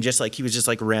 and just like he was just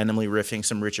like randomly riffing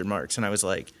some Richard Marx, and I was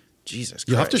like, Jesus Christ.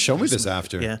 You'll have to show me this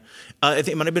after. Yeah, I think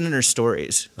it might have been in her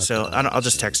stories, so I'll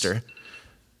just text her.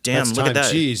 Damn, look at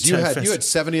that. Jeez, you had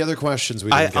 70 other questions.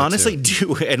 I honestly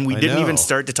do, and we didn't even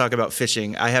start to talk about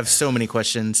fishing. I have so many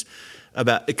questions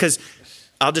about, because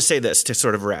I'll just say this to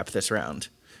sort of wrap this round.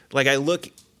 Like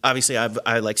obviously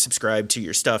I like subscribe to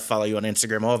your stuff, follow you on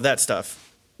Instagram, all of that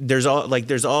stuff. There's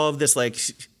all of this, like,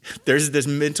 there's this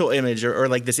mental image or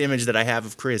like this image that I have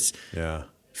of Chris. Yeah.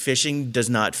 Fishing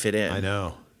does not fit in. I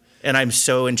know. And I'm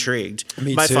so intrigued.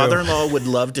 My father-in-law would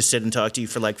love to sit and talk to you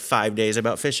for like 5 days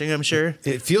about fishing, I'm sure.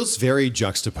 It feels very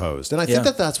juxtaposed. And I think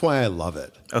that's why I love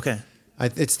it. Okay.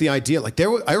 It's the idea. Like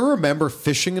I remember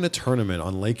fishing in a tournament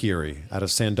on Lake Erie out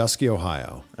of Sandusky,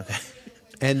 Ohio. Okay.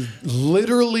 And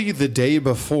literally the day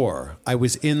before, I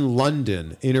was in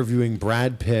London interviewing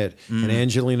Brad Pitt and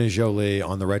Angelina Jolie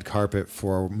on the red carpet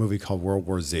for a movie called World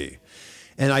War Z.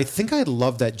 And I think I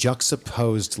love that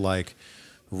juxtaposed, like,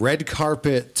 red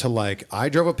carpet to, like, I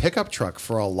drove a pickup truck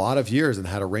for a lot of years and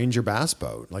had a Ranger bass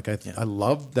boat. Like, I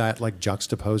love that, like,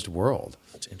 juxtaposed world.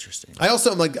 That's interesting.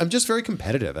 I'm just very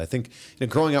competitive. I think,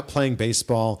 growing up playing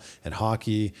baseball and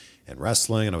hockey and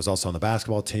wrestling, and I was also on the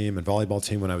basketball team and volleyball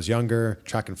team when I was younger,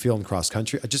 track and field and cross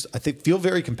country. I feel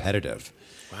very competitive.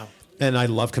 Wow. And I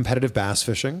love competitive bass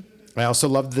fishing. I also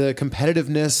love the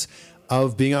competitiveness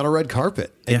of being on a red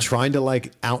carpet and trying to,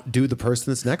 like, outdo the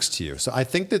person that's next to you. So I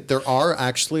think that there are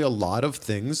actually a lot of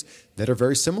things that are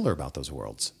very similar about those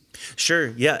worlds. Sure.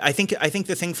 Yeah. I think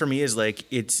the thing for me is, like,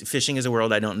 fishing is a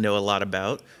world I don't know a lot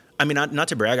about. I mean, not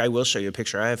to brag, I will show you a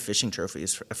picture. I have fishing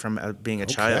trophies from being a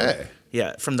child.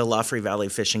 Yeah. From the Laughley Valley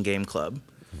Fishing Game Club.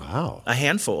 Wow. A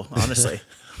handful, honestly.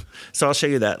 So I'll show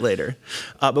you that later.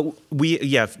 But we're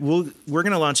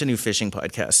going to launch a new fishing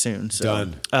podcast soon. So,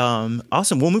 done.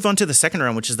 Awesome. We'll move on to the second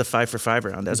round, which is the 5 for 5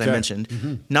 round, as I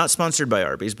mentioned. Not sponsored by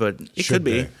Arby's, but it could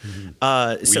be. We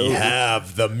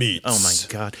have the meats. Oh my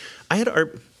God.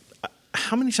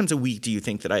 How many times a week do you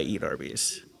think that I eat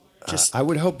Arby's? Just I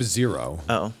would hope 0.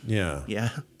 Oh. Yeah. Yeah.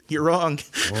 You're wrong.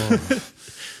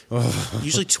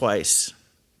 Usually twice.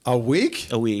 A week?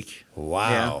 A week.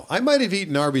 Wow. Yeah. I might have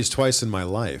eaten Arby's twice in my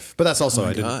life, but that's also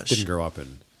I didn't grow up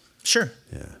in. Sure.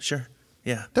 Yeah. Sure.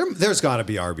 Yeah. There's got to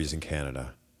be Arby's in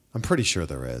Canada. I'm pretty sure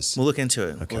there is. We'll look into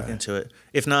it. Okay. We'll look into it.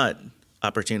 If not,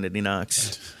 opportunity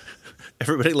knocks.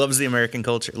 Everybody loves the American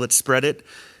culture. Let's spread it.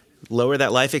 Lower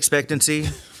that life expectancy.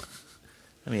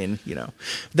 I mean,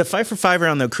 the 5 for 5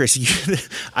 round though, Chris,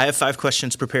 I have 5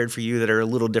 questions prepared for you that are a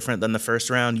little different than the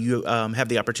first round. You have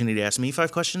the opportunity to ask me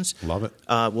 5 questions. Love it.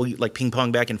 We'll like ping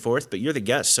pong back and forth, but you're the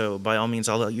guest, so by all means,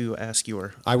 I'll let you ask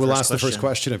your. I will ask the first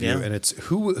question of you, and it's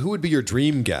who would be your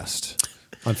dream guest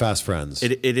on Fast Friends?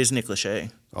 It is Nick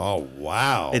Lachey. Oh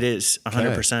wow! It is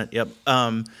 100%. Yep.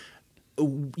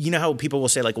 You know how people will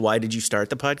say like, "Why did you start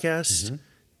the podcast?" Mm-hmm.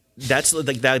 That's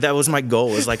like that was my goal,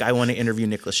 is like I want to interview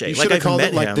Nick Lachey. You should have called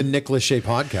it like the Nick Lachey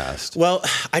podcast. Well,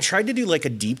 I tried to do like a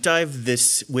deep dive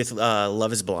with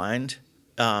Love is Blind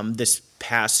this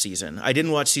past season. I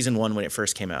didn't watch season 1 when it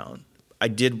first came out. I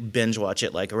did binge watch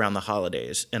it like around the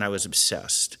holidays, and I was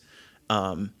obsessed.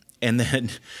 And then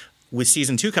with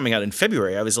season 2 coming out in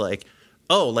February, I was like,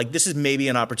 oh, like this is maybe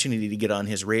an opportunity to get on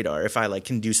his radar if I like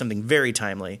can do something very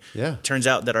timely. Yeah. Turns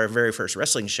out that our very first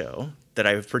wrestling show that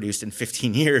I've produced in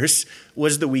 15 years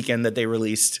was the weekend that they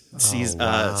released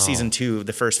season 2,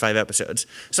 the first 5 episodes.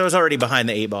 So I was already behind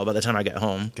the 8 ball by the time I got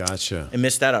home. Gotcha. I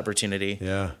missed that opportunity.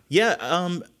 Yeah. Yeah.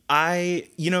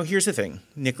 Here's the thing.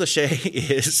 Nick Lachey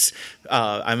is,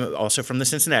 I'm also from the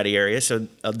Cincinnati area, so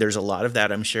there's a lot of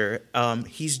that, I'm sure.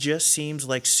 He just seems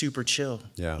like super chill.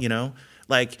 Yeah.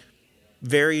 Like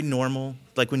very normal.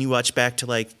 Like when you watch back to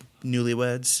like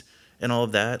Newlyweds and all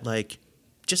of that, like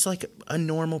just like a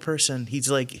normal person. He's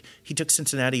like, he took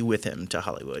Cincinnati with him to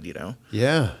Hollywood,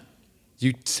 Yeah.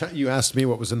 You asked me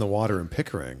what was in the water in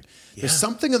Pickering. Yeah. There's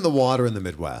something in the water in the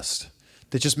Midwest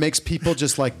that just makes people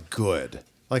just like good.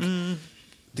 Like,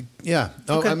 yeah.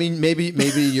 Oh, okay. I mean, maybe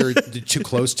you're too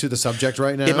close to the subject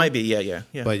right now. It might be. Yeah.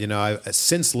 But I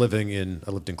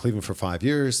lived in Cleveland for 5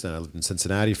 years. Then I lived in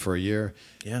Cincinnati for a year.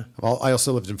 Yeah. I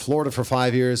also lived in Florida for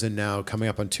 5 years, and now coming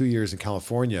up on 2 years in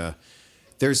California.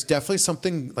 There's definitely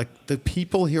something like the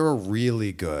people here are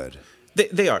really good.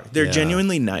 They are. They're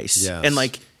genuinely nice. Yes. And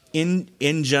like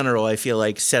in general, I feel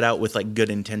like set out with like good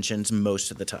intentions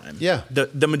most of the time. Yeah.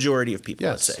 The majority of people,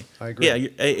 yes, let's say. I agree. Yeah.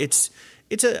 It's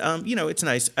it's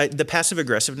nice. The passive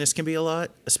aggressiveness can be a lot,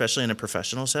 especially in a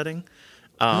professional setting.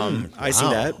 I see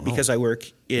that because I work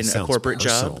in a corporate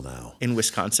job in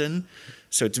Wisconsin.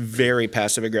 So it's very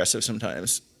passive aggressive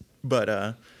sometimes. But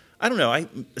I don't know.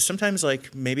 Sometimes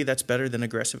like maybe that's better than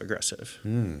aggressive.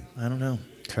 I don't know.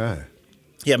 Okay.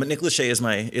 Yeah, but Nick Lachey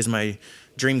is my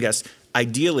dream guest.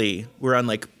 Ideally, we're on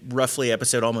like roughly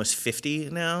episode almost 50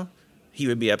 now. He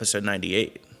would be episode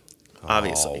 98.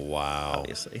 Obviously. Oh wow.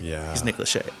 Obviously. Yeah. He's Nick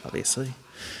Lachey, obviously.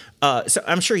 So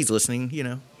I'm sure he's listening,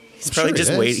 He's probably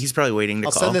just waiting. He's probably waiting to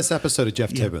I'll call. Send this episode to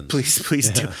Jeff Tibbins.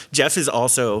 Please do. Jeff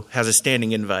has a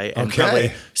standing invite and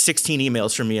probably 16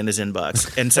 emails from me in his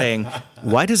inbox and saying,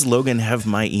 "Why does Logan have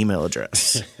my email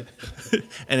address?"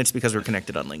 And it's because we're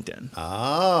connected on LinkedIn.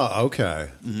 Oh, okay.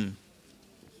 Mm-hmm.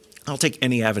 I'll take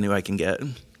any avenue I can get.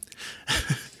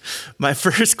 My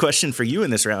first question for you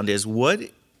in this round is: what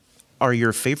are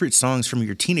your favorite songs from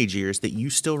your teenage years that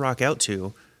you still rock out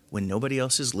to when nobody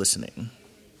else is listening?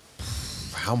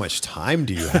 How much time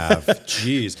do you have?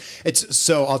 Jeez.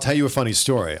 I'll tell you a funny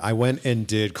story. I went and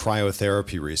did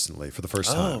cryotherapy recently for the first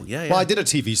time. Oh, yeah. Well, I did a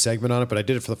TV segment on it, but I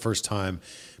did it for the first time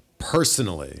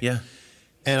personally. Yeah.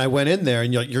 And I went in there,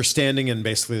 and you're standing in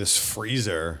basically this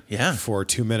freezer for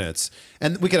 2 minutes.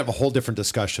 And we could have a whole different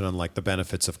discussion on like the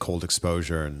benefits of cold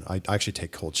exposure. And I actually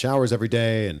take cold showers every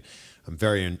day, and I'm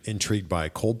very intrigued by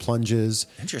cold plunges.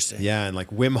 Interesting. Yeah, and like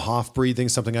Wim Hof breathing,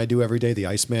 something I do every day, the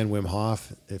Iceman Wim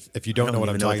Hof. If you don't know what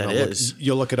I'm talking about,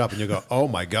 you'll look it up and you'll go, oh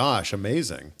my gosh,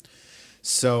 amazing.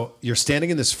 So you're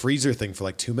standing in this freezer thing for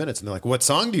like 2 minutes, and they're like, what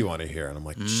song do you want to hear? And I'm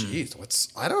like, geez,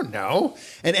 I don't know.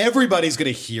 And everybody's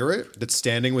going to hear it that's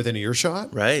standing within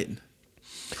earshot. Right.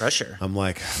 Pressure. I'm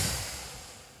like,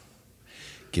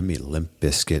 give me Limp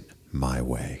Bizkit My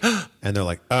Way. And they're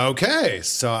like, okay.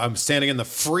 So I'm standing in the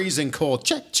freezing cold.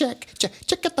 Check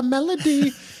out the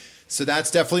melody. So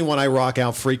that's definitely one I rock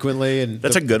out frequently. And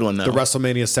that's a good one, though. The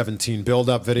WrestleMania 17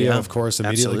 build-up video, of course,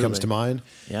 immediately comes to mind.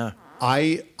 Yeah.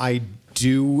 I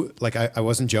do, like, I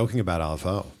wasn't joking about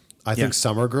LFO. I think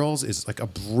Summer Girls is like a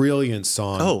brilliant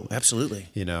song. Oh, absolutely.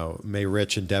 May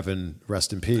Rich and Devin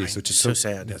rest in peace, which is so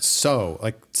sad. It's so,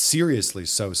 like, seriously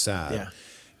so sad. Yeah.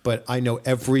 But I know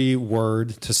every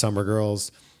word to Summer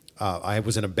Girls. I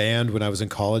was in a band when I was in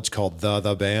college called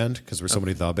The Band because there were so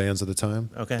many The bands at the time.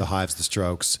 Okay. The Hives, The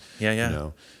Strokes. Yeah. You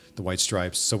know, the White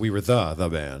Stripes. So we were The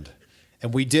Band.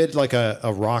 And we did like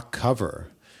a rock cover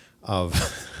of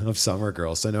Summer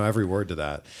Girls. So I know every word to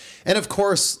that. And of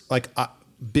course, like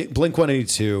Blink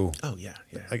 182. Oh, yeah.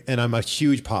 And I'm a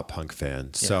huge pop punk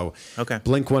fan. Yeah. So okay.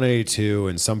 Blink 182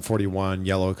 and Sum 41,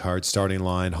 Yellow Card, Starting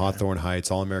Line, Hawthorne Heights,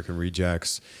 All American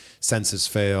Rejects, Census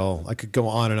Fail. I could go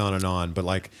on and on and on, but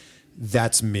like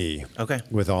that's me. Okay.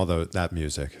 With all that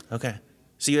music. Okay.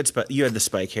 So you had the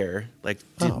spike hair. Like,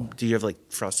 do you have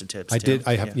like frosted tips? I did.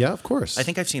 I have. Yeah, of course. I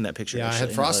think I've seen that picture. Yeah, actually, I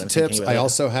had frosted tips. I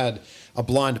also had a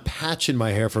blonde patch in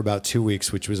my hair for about 2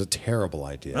 weeks, which was a terrible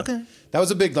idea. Okay. That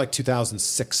was a big like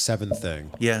 2006-07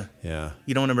 thing. Yeah. Yeah.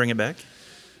 You don't want to bring it back?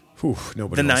 Whew,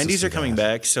 nobody. The 90s are coming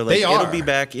back, so like it'll be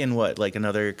back in what, like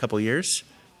another couple years?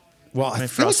 Well, I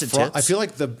feel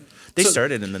like they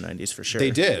started in the 90s for sure. They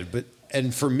did, but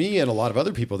and for me and a lot of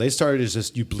other people, they started as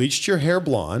just you bleached your hair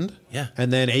blonde,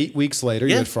 and then 8 weeks later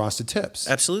you had frosted tips.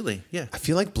 Absolutely, yeah. I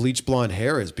feel like bleach blonde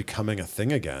hair is becoming a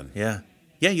thing again. Yeah.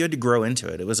 You had to grow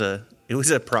into it. It was a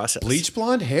process. Bleach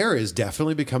blonde hair is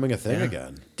definitely becoming a thing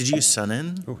again. Did you use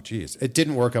sun-in? Oh, geez. It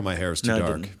didn't work on my hair. It was too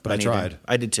dark, but I tried.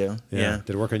 I did too. Yeah.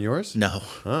 Did it work on yours? No.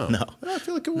 Oh. No. I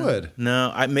feel like it would.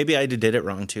 No. Maybe I did it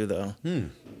wrong too, though.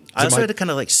 I also had to kind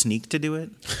of like sneak to do it.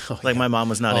 My mom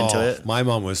was not into it. My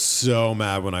mom was so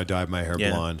mad when I dyed my hair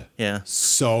blonde. Yeah.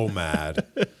 So mad.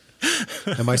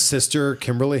 And my sister,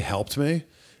 Kimberly, helped me.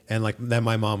 And like then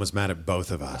my mom was mad at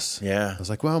both of us. Yeah. I was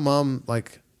like, well, Mom,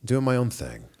 like doing my own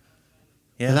thing.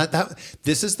 Yeah. And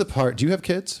this is the part. Do you have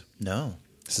kids? No.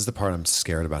 This is the part I'm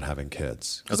scared about having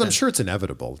kids. Because I'm sure it's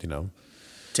inevitable, you know.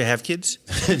 To have kids?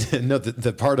 No,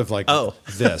 the part of like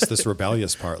this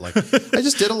rebellious part. Like I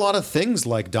just did a lot of things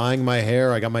like dyeing my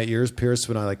hair. I got my ears pierced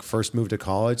when I like first moved to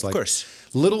college. Like of course.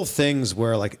 Little things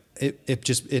where like it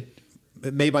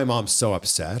made my mom so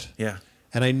upset. Yeah.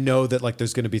 And I know that like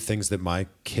there's going to be things that my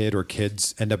kid or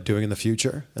kids end up doing in the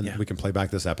future. And we can play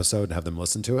back this episode and have them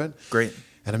listen to it. Great.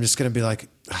 And I'm just going to be like,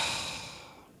 oh,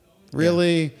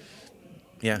 really?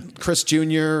 Yeah. Chris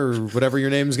Jr. or whatever your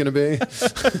name is going to be.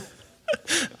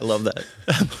 I love that.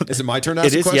 Is it my turn to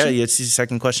ask a question? Yeah, it's the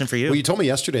second question for you. Well, you told me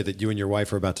yesterday that you and your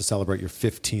wife are about to celebrate your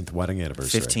 15th wedding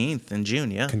anniversary. 15th in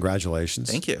June, yeah.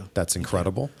 Congratulations. Thank you. That's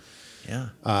incredible. Yeah.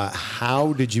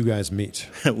 How did you guys meet?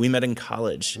 We met in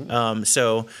college.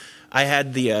 So I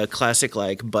had the classic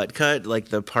like butt cut, like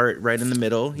the part right in the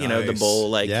middle, you know, the bowl.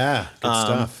 Like yeah, good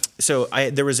stuff. So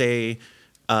there was a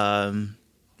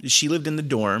she lived in the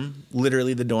dorm,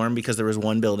 literally the dorm, because there was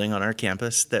one building on our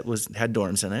campus that had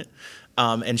dorms in it.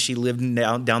 And she lived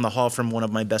down the hall from one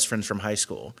of my best friends from high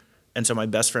school. And so my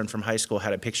best friend from high school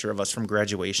had a picture of us from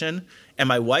graduation. And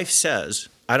my wife says,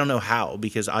 I don't know how,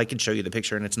 because I could show you the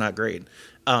picture and it's not great.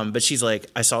 But she's like,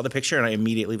 I saw the picture and I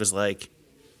immediately was like,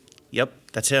 yep,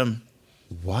 that's him.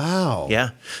 Wow.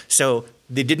 Yeah. So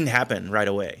it didn't happen right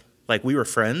away. Like we were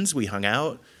friends. We hung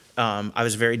out. I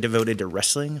was very devoted to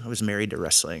wrestling. I was married to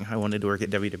wrestling. I wanted to work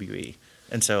at WWE.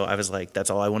 And so I was like, that's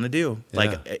all I want to do. Yeah.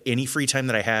 Like any free time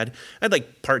that I had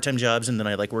like part-time jobs. And then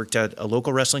I like worked at a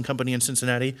local wrestling company in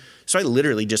Cincinnati. So I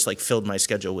literally just like filled my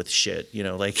schedule with shit, you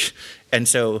know, like, and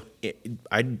so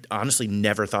I honestly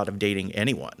never thought of dating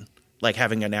anyone, like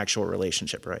having an actual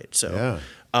relationship. Right. So,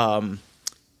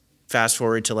 fast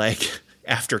forward to like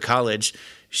after college,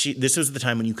 this was the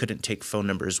time when you couldn't take phone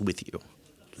numbers with you.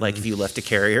 Like if you left a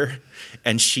carrier,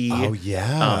 and she had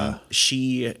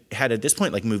at this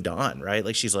point like moved on, right?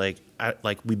 Like she's like,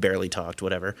 we barely talked,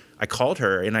 whatever. I called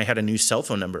her and I had a new cell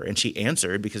phone number and she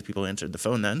answered because people answered the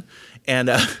phone then.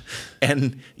 And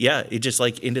yeah, it just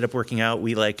like ended up working out.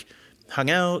 We like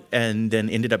hung out and then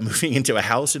ended up moving into a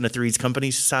house in a Three's Company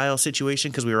style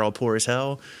situation because we were all poor as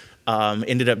hell.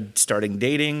 Ended up starting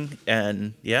dating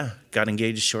and got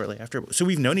engaged shortly after. So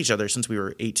we've known each other since we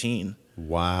were 18.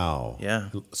 Wow. Yeah.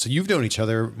 So you've known each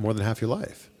other more than half your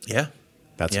life. Yeah.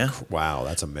 Wow.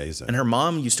 That's amazing. And her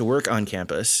mom used to work on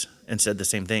campus and said the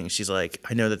same thing. She's like,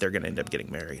 I know that they're going to end up getting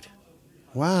married.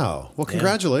 Wow. Well,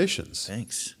 congratulations.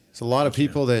 Thanks. It's a lot of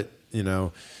people that, you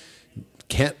know,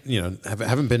 can't, you know,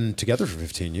 haven't been together for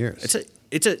 15 years.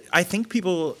 I think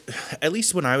people, at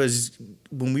least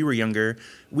when we were younger,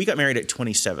 we got married at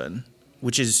 27,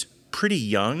 which is pretty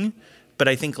young, but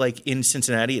I think like in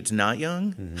Cincinnati, it's not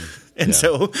young. Mm-hmm. And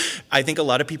so I think a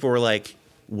lot of people were like,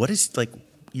 what is like,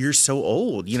 you're so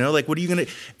old, you know, like, what are you going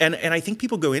to, and I think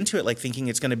people go into it like thinking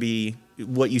it's going to be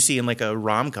what you see in like a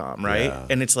rom-com, right? Yeah.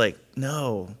 And it's like,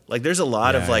 no, like there's a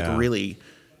lot of like really,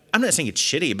 I'm not saying it's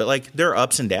shitty, but like there are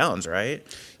ups and downs, right?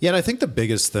 Yeah, and I think the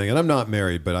biggest thing, and I'm not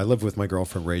married, but I live with my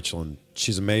girlfriend Rachel, and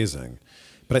she's amazing.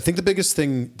 But I think the biggest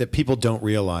thing that people don't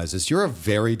realize is you're a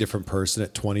very different person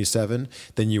at 27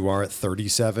 than you are at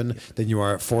 37, than you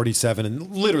are at 47,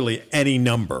 and literally any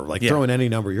number, like throw in any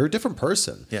number, you're a different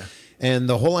person. Yeah. And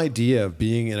the whole idea of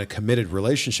being in a committed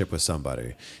relationship with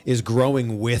somebody is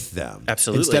growing with them.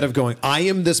 Absolutely. Instead of going, I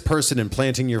am this person, and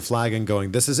planting your flag and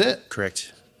going, this is it.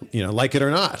 Correct. Like it or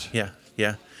not. Yeah.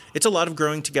 Yeah. It's a lot of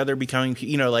growing together, becoming,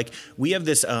 like we have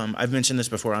this, I've mentioned this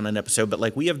before on an episode, but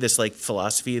like we have this like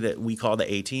philosophy that we call the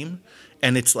A team.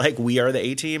 And it's like we are the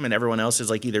A team and everyone else is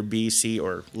like either B, C,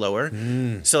 or lower.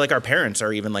 So like our parents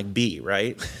are even like B,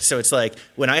 right? So it's like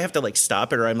when I have to like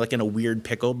stop it or I'm like in a weird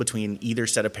pickle between either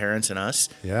set of parents and us,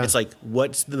 it's like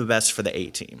what's the best for the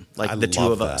A team? Like the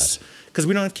two of us. Because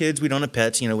we don't have kids, we don't have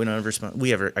pets, we don't have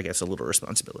we have, I guess, a little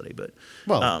responsibility, but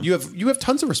you have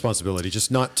tons of responsibility,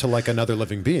 just not to like another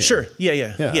living being. Sure,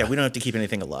 yeah. We don't have to keep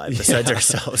anything alive besides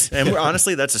ourselves, and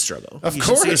honestly, that's a struggle. Of you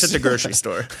course, should see us at the grocery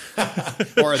store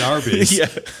or at Arby's. Yeah,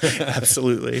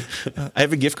 absolutely. I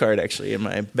have a gift card actually in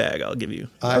my bag. I'll give you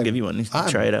one. You can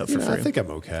try it out for free. I think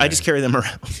I'm okay. I just carry them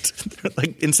around.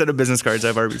 Like instead of business cards, I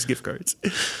have Arby's gift cards.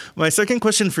 My second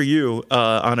question for you,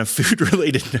 on a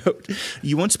food-related note,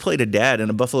 you once played a dad in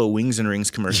a Buffalo Wings and Rings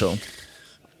commercial.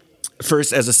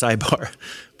 First, as a sidebar,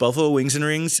 Buffalo Wings and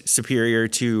Rings superior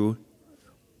to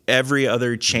every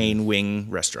other chain wing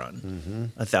restaurant,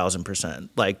 1,000%.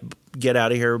 Like, get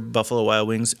out of here, Buffalo Wild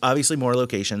Wings. Obviously, more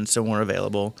locations, so more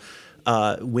available.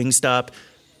 Wingstop,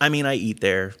 I mean, I eat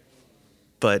there,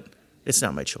 but it's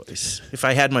not my choice. If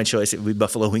I had my choice, it would be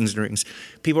Buffalo Wings and Rings.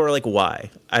 People are like,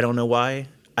 why? I don't know why.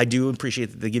 I do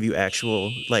appreciate that they give you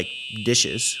actual like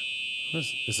dishes.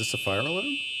 Is this a fire alarm?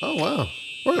 Oh, wow.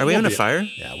 Are we on a fire?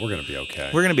 Yeah, we're going to be okay.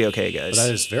 We're going to be okay, guys. But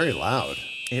that is very loud.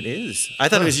 It is. I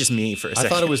thought it was just me for a second. I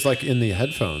thought it was like in the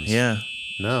headphones. Yeah.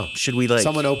 No. Should we like...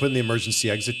 Someone open the emergency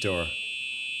exit door.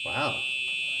 Wow.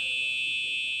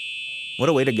 What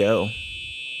a way to go.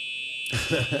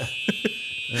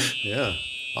 Yeah.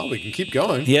 Oh, we can keep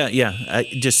going. Yeah.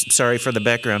 Just sorry for the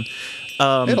background.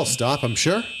 It'll stop, I'm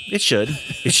sure. It should.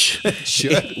 It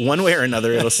should. One way or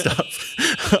another, it'll stop.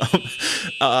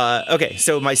 Okay,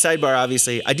 so my sidebar,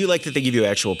 obviously, I do like that they give you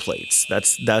actual plates.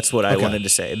 That's what I wanted to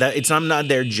say. I'm not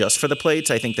there just for the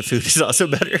plates. I think the food is also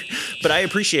better, but I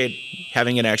appreciate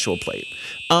having an actual plate.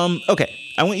 Okay,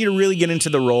 I want you to really get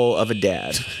into the role of a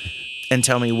dad and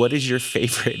tell me, what is your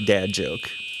favorite dad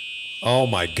joke? Oh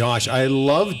my gosh, I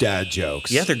love dad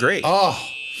jokes. Yeah, they're great. Oh.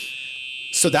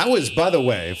 So that was, by the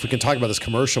way, if we can talk about this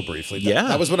commercial briefly.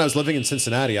 That was when I was living in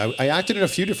Cincinnati. I acted in a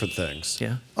few different things.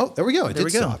 Yeah. Oh, there we go. It did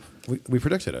stop. We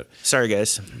predicted it. Sorry,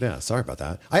 guys. Yeah, sorry about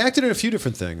that. I acted in a few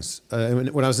different things.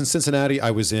 When I was in Cincinnati,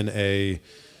 I was in a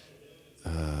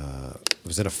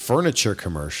furniture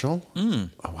commercial. Oh,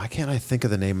 why can't I think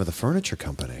of the name of the furniture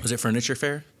company? Was it Furniture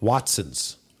Fair?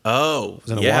 Watson's. Oh,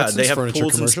 Watson's they have furniture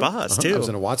pools commercial. and spas, too. I was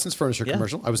in a Watson's furniture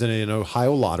commercial. I was in an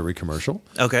Ohio Lottery commercial.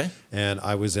 Okay. And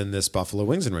I was in this Buffalo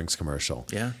Wings and Rings commercial.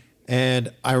 Yeah.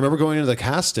 And I remember going into the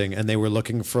casting, and they were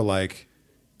looking for like,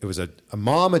 it was a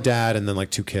mom, a dad, and then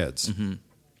like two kids. Mm-hmm.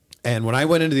 And when I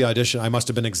went into the audition, I must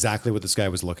have been exactly what this guy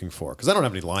was looking for, because I don't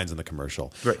have any lines in the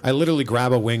commercial. Right. I literally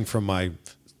grab a wing from my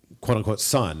quote unquote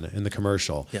son in the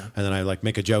commercial, and then I like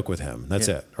make a joke with him. That's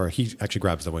it. Or he actually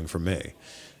grabs the wing from me.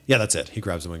 Yeah, that's it. He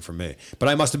grabs the wing from me. But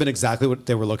I must have been exactly what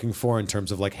they were looking for in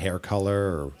terms of like hair color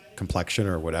or complexion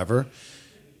or whatever.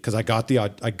 Because I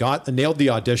nailed the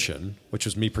audition, which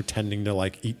was me pretending to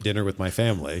like eat dinner with my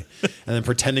family and then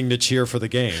pretending to cheer for the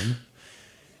game.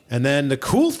 And then the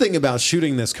cool thing about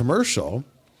shooting this commercial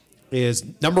is,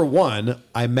 number one,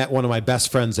 I met one of my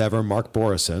best friends ever, Mark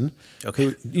Borison. Okay.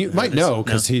 Who you might know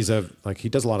because he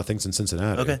does a lot of things in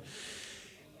Cincinnati. Okay.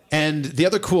 And the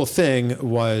other cool thing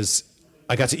was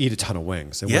I got to eat a ton of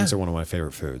wings. And wings are one of my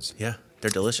favorite foods. Yeah, they're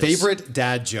delicious. Favorite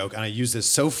dad joke, and I use this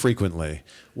so frequently.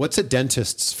 What's a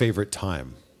dentist's favorite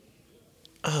time?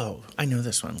 Oh, I know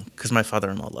this one because my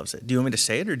father-in-law loves it. Do you want me to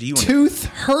say it, or do you want Tooth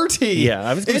hurty? Yeah,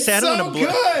 I was going to say I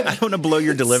don't want to blow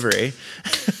your delivery.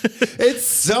 It's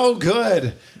so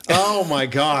good. Oh my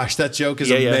gosh, that joke is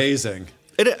amazing.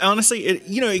 It honestly,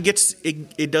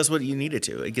 it does what you need it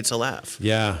to. It gets a laugh.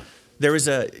 Yeah. There was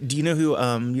do you know who,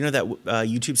 that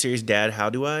YouTube series, Dad, How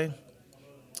Do I?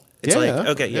 It's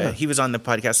he was on the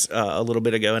podcast a little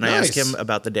bit ago, and I asked him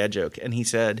about the dad joke, and he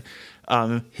said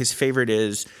his favorite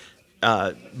is,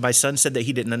 my son said that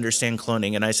he didn't understand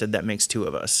cloning, and I said that makes two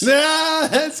of us. Yeah,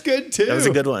 that's good too. That was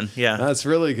a good one. Yeah. That's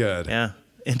really good. Yeah.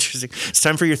 Interesting. It's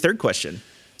time for your third question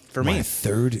for me. My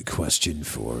third question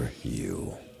for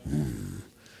you.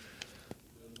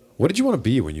 What did you want to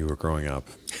be when you were growing up?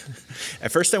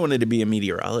 At first, I wanted to be a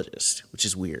meteorologist, which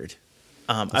is weird.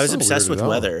 I was obsessed with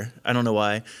weather. I don't know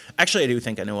why. Actually, I do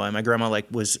think I know why. My grandma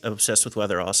was obsessed with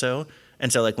weather also.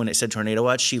 And so when it said tornado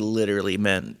watch, she literally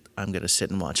meant I'm going to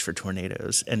sit and watch for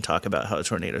tornadoes and talk about how a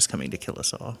tornado is coming to kill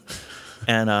us all.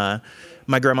 And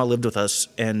my grandma lived with us,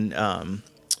 and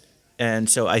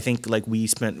so I think we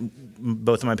spent,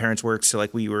 both of my parents worked, so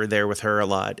we were there with her a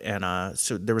lot, and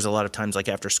so there was a lot of times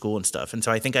after school and stuff, and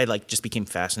so I think I just became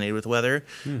fascinated with weather,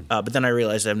 but then I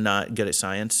realized I'm not good at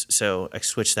science, so I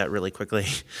switched that really quickly,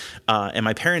 and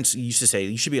my parents used to say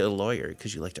you should be a lawyer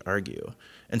because you like to argue,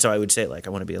 and so I would say I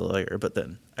want to be a lawyer, but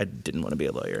then I didn't want to be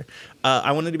a lawyer.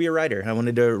 I wanted to be a writer. I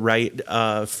wanted to write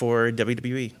for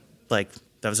WWE.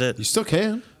 That was it. You still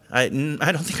can. I don't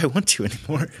think I want to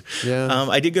anymore. Yeah.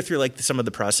 I did go through some of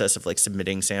the process of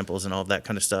submitting samples and all of that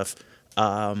kind of stuff.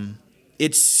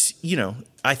 It's,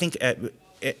 I think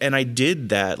and I did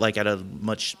that at a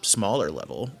much smaller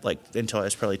level, until I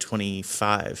was probably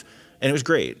 25, and it was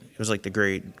great. It was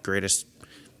the greatest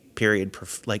period.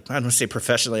 I don't want to say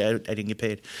professionally, I didn't get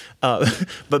paid,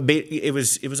 but it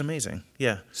was amazing.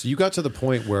 Yeah. So you got to the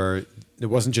point where it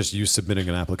wasn't just you submitting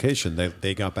an application.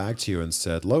 They got back to you and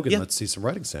said, Logan, let's see some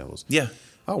writing samples. Yeah.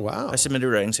 Oh, wow. I submitted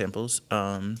writing samples.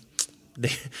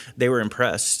 They were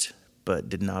impressed, but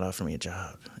did not offer me a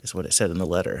job, is what it said in the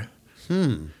letter.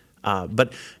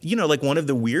 But, one of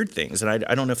the weird things, and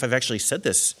I don't know if I've actually said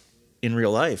this in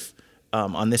real life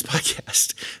on this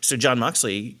podcast. So Jon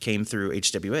Moxley came through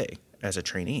HWA as a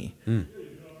trainee.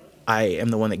 I am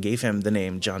the one that gave him the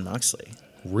name Jon Moxley.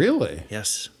 Really?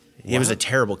 Yes. He was a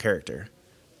terrible character,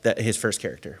 his first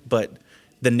character. But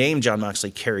the name Jon Moxley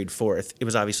carried forth. It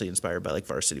was obviously inspired by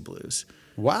Varsity Blues.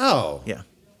 Wow. Yeah.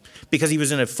 Because he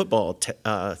was in a football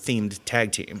themed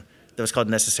tag team that was called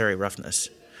Necessary Roughness.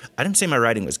 I didn't say my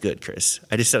writing was good, Chris.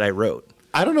 I just said I wrote.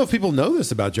 I don't know if people know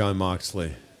this about Jon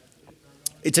Moxley.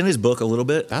 It's in his book a little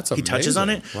bit. That's amazing. He touches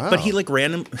on it. Wow. But he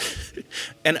random...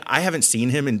 and I haven't seen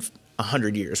him in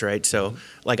 100 years, right? So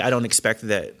I don't expect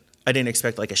that... I didn't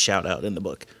expect a shout out in the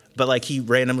book. But he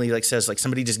randomly says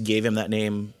somebody just gave him that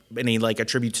name, and he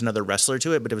attributes another wrestler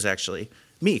to it, but it was actually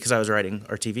me because I was writing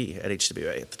RTV at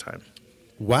HWA at the time.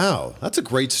 Wow, that's a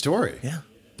great story.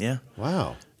 Yeah.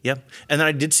 Wow. Yep. And then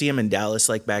I did see him in Dallas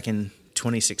back in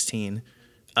 2016.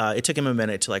 It took him a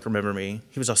minute to remember me.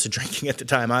 He was also drinking at the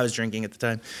time. I was drinking at the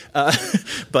time,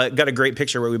 but got a great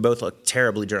picture where we both looked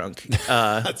terribly drunk.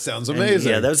 That sounds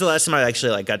amazing. Yeah, that was the last time I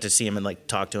actually got to see him and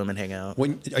talk to him and hang out.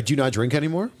 Do you not drink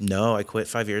anymore? No, I quit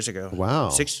 5 years ago.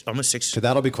 Wow, almost 6. So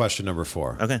that'll be question number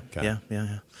 4. Okay.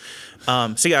 Yeah.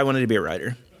 So I wanted to be a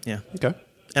writer. Yeah. Okay.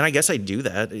 And I guess I do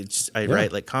that. I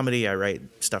write comedy. I write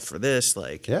stuff for this.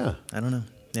 Yeah. I don't know.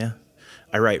 Yeah.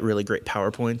 I write really great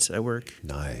PowerPoints at work.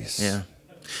 Nice. Yeah.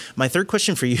 My third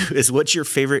question for you is, what's your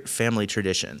favorite family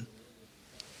tradition?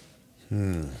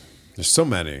 There's so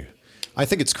many. I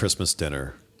think it's Christmas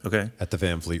dinner. Okay. At the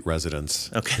Van Fleet residence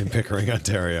in Pickering,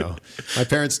 Ontario. My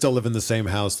parents still live in the same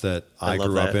house that I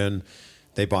grew up in.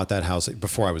 They bought that house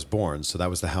before I was born, so that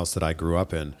was the house that I grew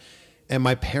up in. And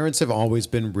my parents have always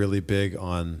been really big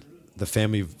on the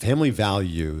family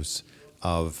values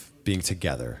of being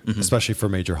together, especially for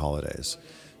major holidays.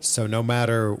 So no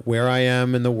matter where I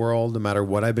am in the world, no matter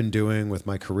what I've been doing with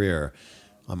my career,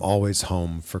 I'm always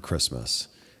home for Christmas.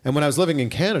 And when I was living in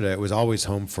Canada, it was always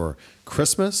home for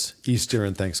Christmas, Easter,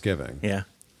 and Thanksgiving. Yeah.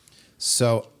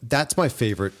 So that's my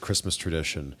favorite Christmas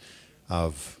tradition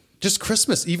of just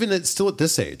Christmas, even still at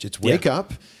this age. It's wake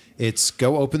up, it's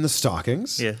go open the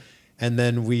stockings, and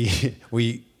then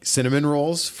we cinnamon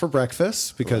rolls for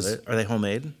breakfast because... Are they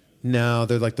homemade? No,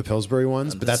 they're the Pillsbury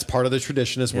ones, but that's part of the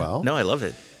tradition as well. No, I love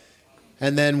it.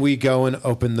 And then we go and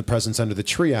open the presents under the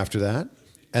tree after that.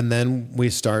 And then we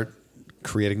start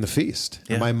creating the feast.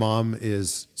 Yeah. And my mom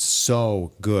is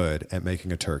so good at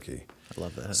making a turkey. I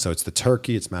love that. So it's the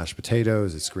turkey, it's mashed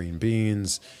potatoes, it's green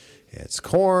beans, it's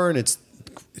corn,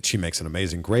 she makes an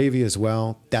amazing gravy as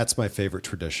well. That's my favorite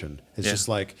tradition. It's just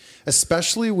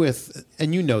especially with,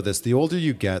 and you know this, the older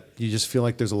you get, you just feel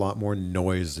like there's a lot more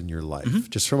noise in your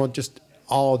life, just from just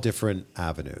all different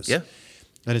avenues. Yeah.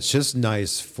 And it's just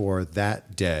nice for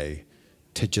that day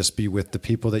to just be with the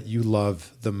people that you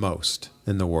love the most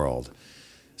in the world.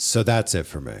 So that's it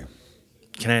for me.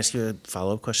 Can I ask you a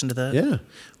follow-up question to that? Yeah.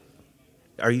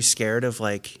 Are you scared of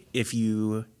if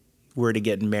you were to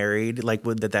get married,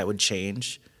 that would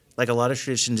change? A lot of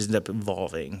traditions end up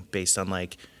evolving based on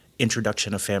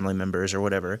introduction of family members or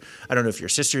whatever. I don't know if your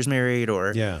sister's married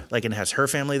or and has her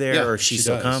family there or she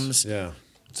still comes. Yeah.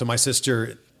 So my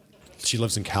sister, she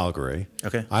lives in Calgary.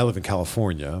 Okay. I live in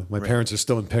California. My parents are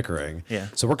still in Pickering. Yeah.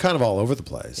 So we're kind of all over the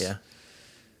place. Yeah.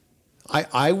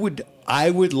 I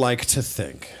would like to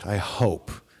think, I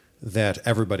hope that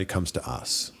everybody comes to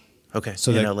us. Okay.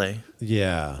 So in LA.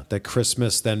 Yeah. That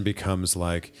Christmas then becomes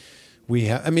like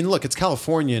look, it's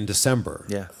California in December.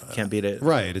 Yeah. Can't beat it.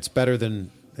 Right. It's better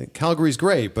than Calgary's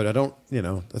great, but I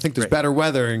think there's better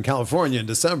weather in California in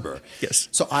December. Yes.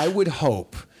 So I would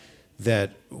hope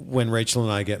that when Rachel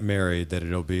and I get married, that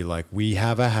it'll be like we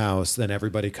have a house, then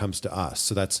everybody comes to us.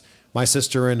 So that's my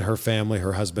sister and her family,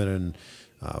 her husband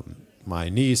and my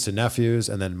niece and nephews,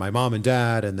 and then my mom and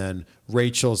dad, and then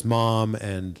Rachel's mom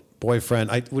and boyfriend.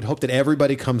 I would hope that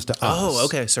everybody comes to us. Oh,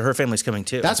 okay. So her family's coming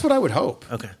too. That's what I would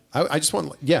hope. Okay. I just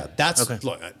want, that's, okay.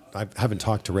 Look, I haven't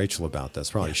talked to Rachel about this.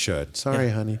 Probably should. Sorry,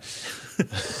 honey.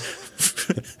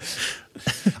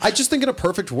 I just think in a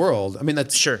perfect world, I mean,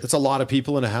 that's a lot of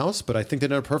people in a house, but I think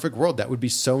that in a perfect world, that would be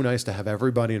so nice to have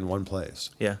everybody in one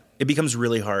place. Yeah. It becomes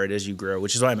really hard as you grow,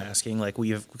 which is why I'm asking, like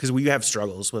because we have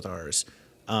struggles with ours.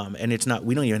 And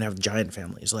we don't even have giant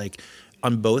families. Like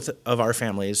on both of our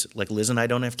families, like Liz and I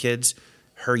don't have kids.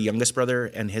 Her youngest brother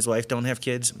and his wife don't have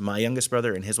kids. My youngest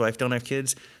brother and his wife don't have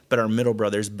kids. But our middle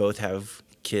brothers both have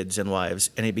kids and wives.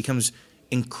 And it becomes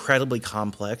incredibly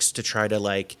complex to try to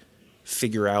like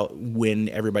figure out when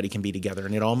everybody can be together.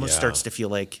 And it almost starts to feel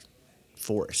like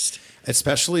forced.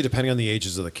 Especially depending on the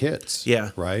ages of the kids.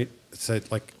 Yeah. Right? So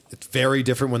it's very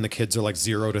different when the kids are like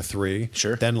 0 to 3.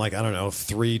 Sure. Then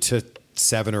 3 to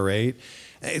 7 or 8.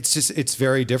 It's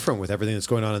very different with everything that's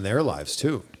going on in their lives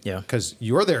too. Yeah. Because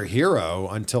you're their hero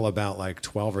until about like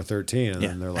 12 or 13. And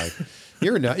then they're like,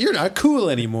 you're not cool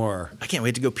anymore. I can't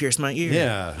wait to go pierce my ear.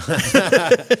 Yeah.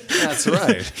 That's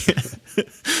right.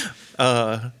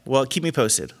 Well, keep me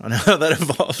posted on how that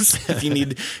evolves. If you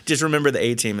need, just remember the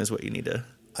A team is what you need to.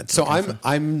 So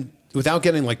I'm without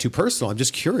getting like too personal, I'm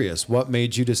just curious, what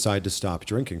made you decide to stop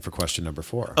drinking for question number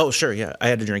 4? Oh, sure. Yeah. I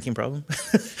had a drinking problem.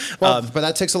 But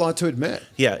that takes a lot to admit.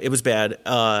 Yeah, it was bad.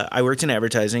 I worked in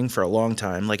advertising for a long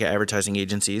time, like at advertising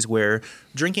agencies where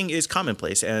drinking is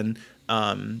commonplace. And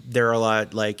there's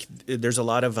a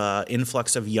lot of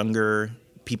influx of younger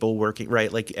people working,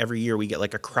 right? Like every year we get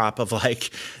like a crop of like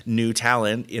new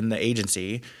talent in the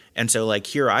agency. And so like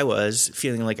here I was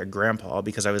feeling like a grandpa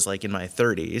because I was like in my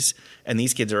 30s and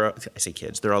these kids I say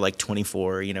kids, they're all like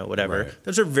 24, whatever. Right.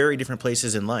 Those are very different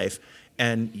places in life.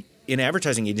 And in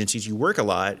advertising agencies, you work a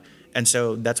lot. And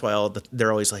so that's why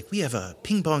they're always like, we have a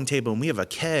ping pong table and we have a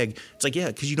keg. It's like, yeah,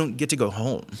 because you don't get to go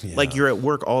home. Yeah. Like you're at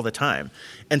work all the time.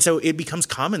 And so it becomes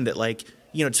common that like,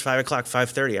 it's 5:00,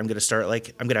 5:30. I'm going to start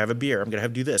I'm going to have a beer. I'm going to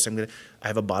do this. I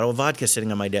have a bottle of vodka sitting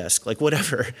on my desk, like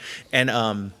whatever.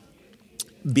 And,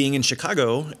 being in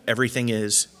Chicago, everything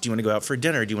is, do you want to go out for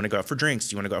dinner? Do you want to go out for drinks?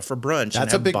 Do you want to go out for brunch?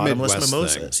 That's a big bottomless Midwest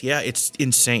mimosas. Thing. Yeah, it's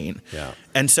insane. Yeah.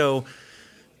 And so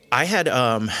I had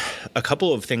a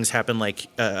couple of things happen, like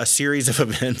a series of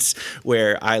events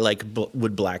where I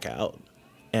would black out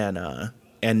and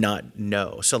not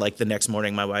know. So like the next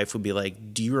morning, my wife would be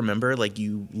like, do you remember? Like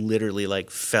you literally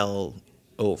like fell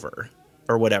over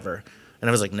or whatever. And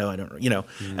I was like, no, I don't,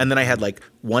 And then I had like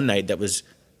one night that was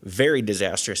very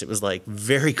disastrous. It was like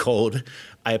very cold.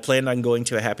 I planned on going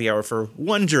to a happy hour for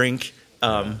one drink,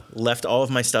 left all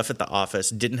of my stuff at the office,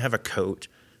 didn't have a coat.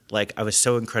 Like I was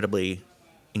so incredibly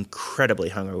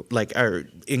hungover,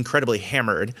 incredibly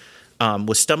hammered,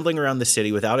 was stumbling around the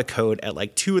city without a coat at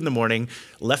like 2 a.m,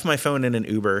 left my phone in an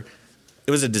Uber.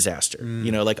 It was a disaster.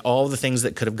 Like all the things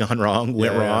that could have gone wrong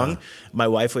went wrong. My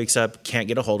wife wakes up, can't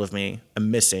get a hold of me. I'm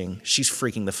missing. She's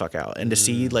freaking the fuck out. And to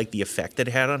see like the effect it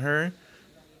had on her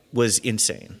was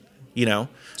insane, So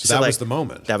that was the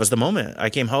moment. That was the moment. I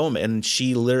came home and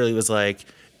she literally was like,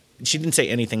 she didn't say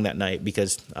anything that night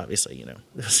because obviously, it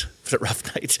was a rough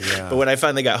night. Yeah. But when I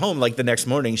finally got home, like the next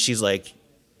morning, she's like,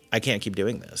 I can't keep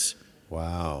doing this.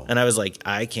 Wow. And I was like,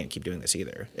 I can't keep doing this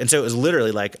either. And so it was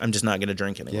literally like, I'm just not going to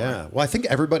drink anymore. Yeah. Well, I think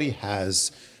everybody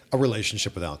has a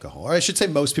relationship with alcohol. Or I should say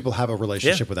most people have a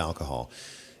relationship with alcohol.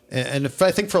 And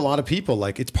I think for a lot of people,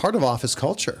 like it's part of office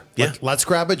culture. Like, let's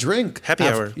grab a drink. Happy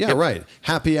hour. Yeah, right.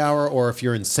 Happy hour. Or if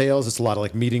you're in sales, it's a lot of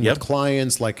like meeting with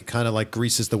clients, like kind of like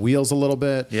greases the wheels a little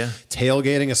bit. Yeah.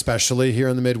 Tailgating, especially here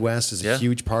in the Midwest, is a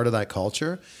huge part of that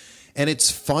culture. And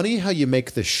it's funny how you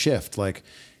make the shift. Like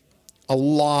a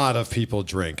lot of people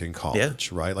drink in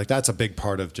college, right? Like that's a big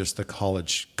part of just the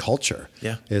college culture.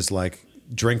 Yeah. Is like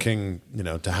drinking,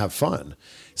 to have fun.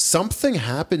 Something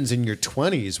happens in your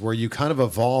 20s where you kind of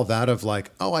evolve out of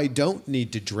like, oh, I don't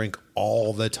need to drink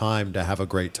all the time to have a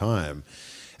great time.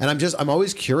 And I'm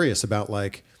always curious about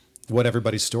like what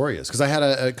everybody's story is. Because I had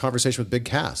a conversation with Big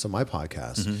Cass on my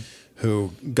podcast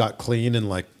who got clean and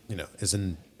like, is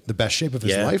in the best shape of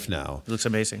his life now. It looks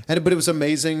amazing. But it was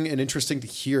amazing and interesting to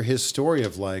hear his story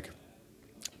of like,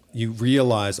 you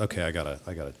realize, okay, I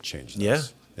gotta change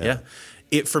this. Yeah.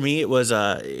 For me, it was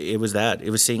that. It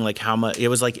was seeing like how much. It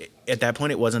was like at that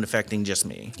point, it wasn't affecting just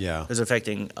me. Yeah. It was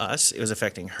affecting us. It was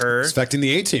affecting her. It's affecting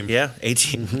the A-Team. Yeah,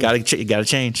 A-Team. You gotta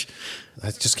change.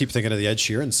 I just keep thinking of the Ed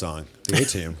Sheeran song, the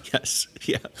A-Team. Yes.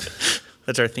 Yeah.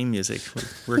 That's our theme music.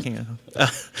 We're working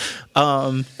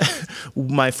on.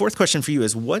 My fourth question for you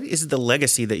is: what is the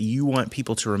legacy that you want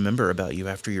people to remember about you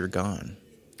after you're gone?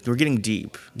 We're getting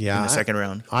deep in the second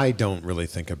round. I don't really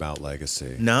think about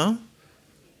legacy. No?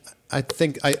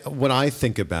 What I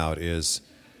think about is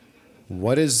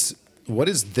what is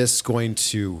this going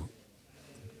to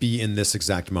be in this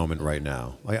exact moment right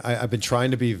now? I've been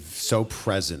trying to be so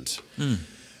present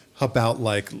about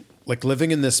like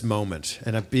living in this moment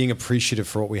and being appreciative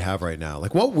for what we have right now.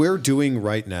 Like what we're doing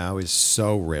right now is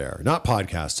so rare. Not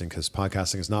podcasting, because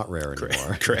podcasting is not rare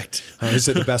anymore. Correct. I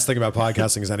say the best thing about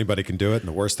podcasting is anybody can do it, and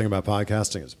the worst thing about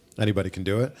podcasting is anybody can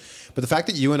do it. But the fact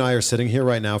that you and I are sitting here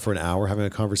right now for an hour having a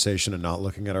conversation and not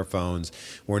looking at our phones,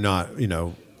 we're not,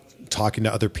 talking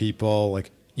to other people,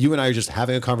 like you and I are just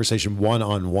having a conversation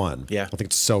one-on-one. Yeah. I think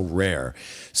it's so rare.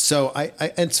 So and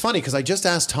it's funny because I just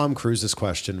asked Tom Cruise this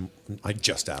question. I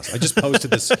just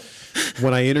posted this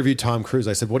when I interviewed Tom Cruise.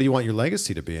 I said, what do you want your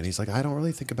legacy to be? And he's like, I don't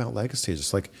really think about legacy.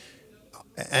 Just like,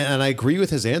 and I agree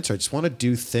with his answer. I just want to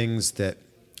do things that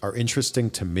are interesting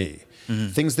to me,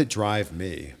 things that drive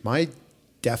me. My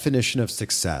definition of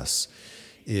success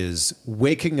is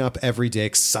waking up every day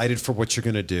excited for what you're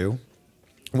going to do.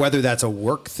 Whether that's a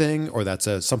work thing or that's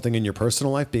something in your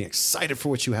personal life, being excited for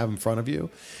what you have in front of you.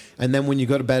 And then when you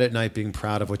go to bed at night, being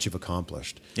proud of what you've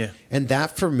accomplished. Yeah. And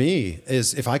that for me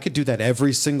is, if I could do that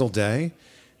every single day,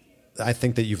 I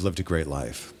think that you've lived a great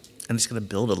life. And it's going to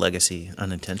build a legacy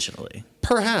unintentionally.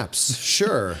 Perhaps,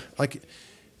 sure. Like,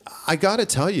 I got to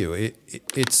tell you,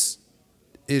 it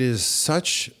is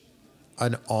such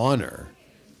an honor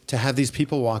to have these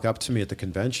people walk up to me at the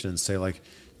convention and say, like,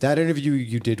 that interview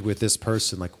you did with this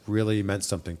person like really meant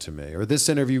something to me, or this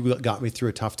interview got me through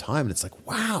a tough time. And it's like,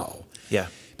 wow. Yeah.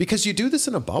 Because you do this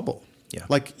in a bubble. Yeah.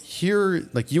 Like here,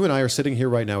 like you and I are sitting here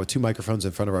right now with two microphones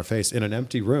in front of our face in an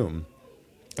empty room.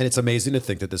 And it's amazing to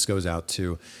think that this goes out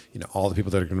to, all the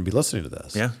people that are going to be listening to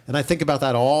this. Yeah. And I think about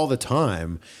that all the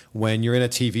time when you're in a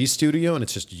TV studio and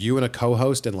it's just you and a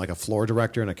co-host and like a floor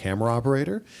director and a camera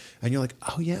operator. And you're like,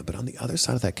 oh yeah, but on the other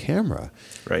side of that camera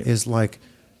is like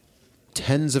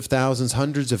tens of thousands,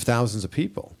 hundreds of thousands of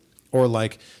people. Or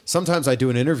like sometimes I do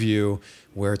an interview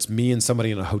where it's me and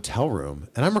somebody in a hotel room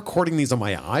and I'm recording these on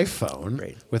my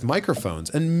iPhone with microphones,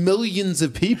 and millions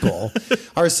of people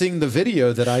are seeing the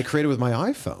video that I created with my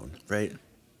iPhone. Right.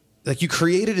 Like you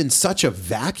create it in such a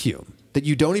vacuum that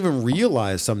you don't even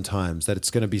realize sometimes that it's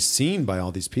going to be seen by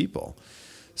all these people.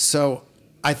 So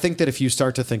I think that if you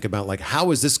start to think about like,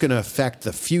 how is this going to affect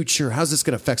the future? How's this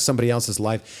going to affect somebody else's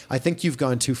life? I think you've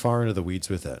gone too far into the weeds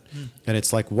with it. And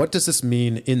it's like, what does this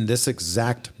mean in this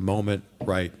exact moment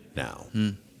right now?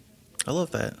 I love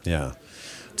that. Yeah.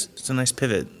 It's a nice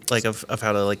pivot, like of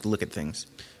how to like look at things.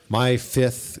 My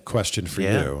fifth question for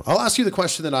you. I'll ask you the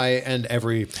question that I end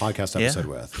every podcast episode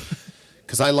with.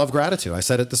 Because I love gratitude. I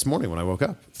said it this morning when I woke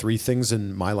up. 3 things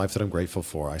in my life that I'm grateful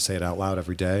for. I say it out loud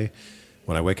every day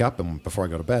when I wake up and before I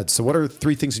go to bed. So what are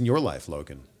 3 things in your life,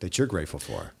 Logan, that you're grateful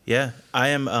for? Yeah, I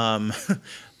am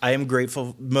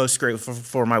most grateful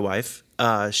for my wife.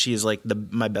 She is like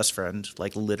my best friend.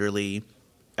 Like literally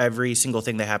every single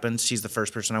thing that happens, she's the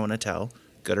first person I want to tell,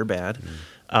 good or bad.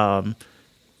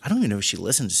 I don't even know if she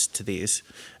listens to these.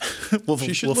 We'll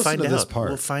find out. This part.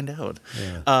 We'll find out.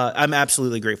 Yeah. I'm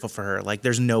absolutely grateful for her. Like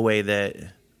there's no way that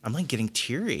I'm like getting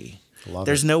teary.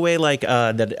 There's no way like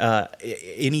that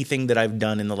anything that I've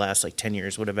done in the last like 10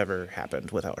 years would have ever happened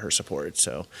without her support.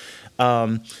 So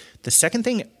the second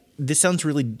thing, this sounds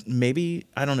really maybe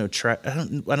I don't know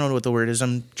what the word is.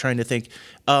 I'm trying to think.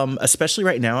 Especially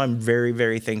right now, I'm very,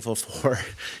 very thankful for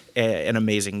an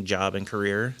amazing job and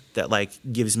career that like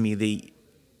gives me the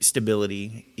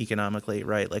stability economically,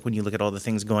 right? Like when you look at all the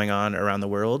things going on around the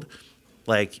world,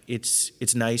 like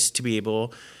it's nice to be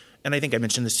able. And I think I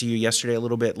mentioned this to you yesterday a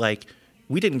little bit, like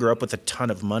we didn't grow up with a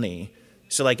ton of money.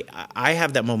 So like I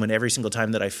have that moment every single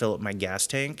time that I fill up my gas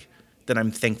tank that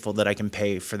I'm thankful that I can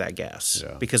pay for that gas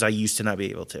because I used to not be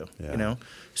able to,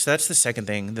 So that's the second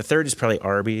thing. The third is probably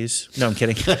Arby's. No, I'm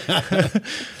kidding.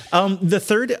 The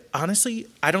third, honestly,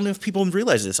 I don't know if people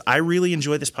realize this. I really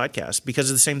enjoy this podcast because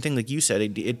of the same thing like you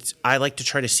said. I like to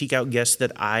try to seek out guests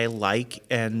that I like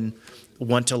and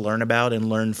want to learn about and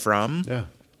learn from. Yeah.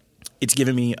 It's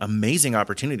given me amazing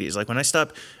opportunities. Like when I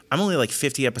stop, I'm only like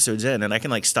 50 episodes in and I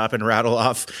can like stop and rattle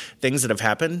off things that have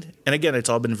happened. And again, it's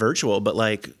all been virtual, but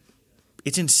like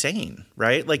it's insane,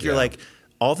 right? Like you're like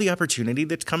all the opportunity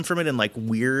that's come from it in like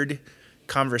weird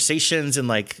conversations and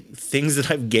like things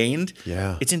that I've gained.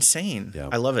 Yeah. It's insane. Yeah.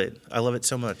 I love it. I love it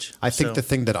so much. I think the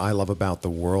thing that I love about the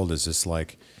world is just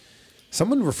like,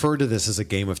 someone referred to this as a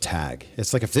game of tag.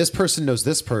 It's like if this person knows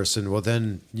this person, well,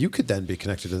 then you could then be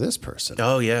connected to this person.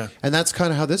 Oh, yeah. And that's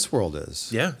kind of how this world is.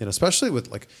 Yeah. You know, especially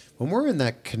with like when we're in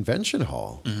that convention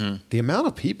hall, the amount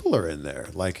of people are in there,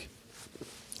 like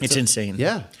it's insane.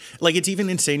 Yeah. Like it's even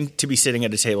insane to be sitting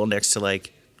at a table next to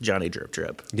like Johnny Drip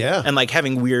Drip. Yeah. And like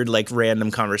having weird, like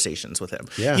random conversations with him.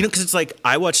 Yeah. You know, because it's like,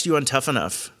 I watched you on Tough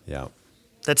Enough. Yeah.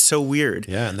 That's so weird.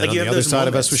 Yeah, and then like on you the have other those side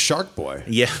of us moments. was Shark Boy.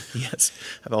 Yeah, yes.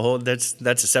 I have a whole that's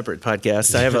a separate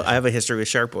podcast. I have a history with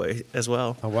Shark Boy as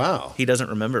well. Oh wow. He doesn't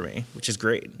remember me, which is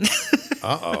great.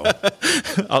 Uh-oh.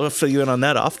 I'll fill you in on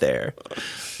that off there.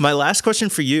 My last question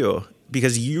for you,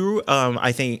 because you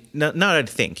I think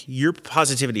your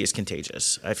positivity is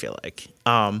contagious, I feel like.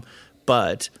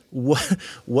 But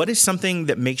what is something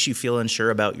that makes you feel unsure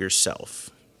about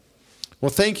yourself? Well,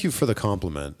 thank you for the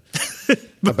compliment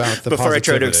about the Before positivity. I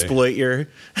try to exploit your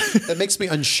That makes me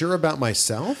unsure about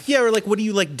myself? Yeah, or like what do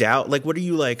you like doubt? Like what are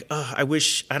you like, I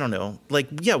wish, I don't know. Like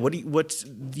yeah, what's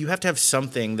you have to have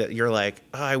something that you're like,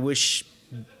 I wish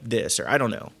this, or I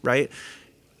don't know, right?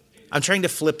 I'm trying to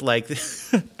flip like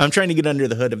I'm trying to get under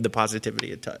the hood of the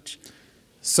positivity a touch.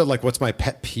 So like what's my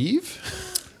pet peeve?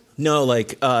 No,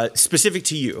 like specific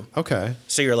to you. Okay.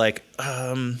 So you're like,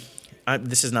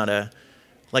 this is not a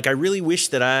like I really wish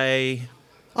that I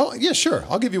Oh, yeah, sure.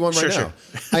 I'll give you one right now.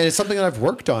 And it's something that I've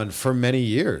worked on for many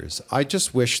years. I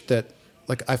just wish that,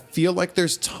 like, I feel like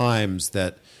there's times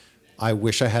that I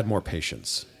wish I had more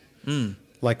patience.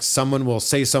 Like someone will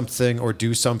say something or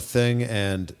do something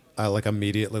and I like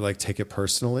immediately like take it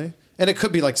personally. And it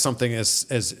could be like something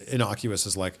as innocuous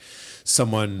as like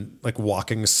someone like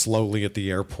walking slowly at the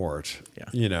airport,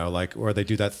 you know, like, or they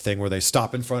do that thing where they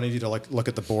stop in front of you to like look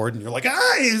at the board and you're like,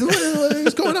 hey,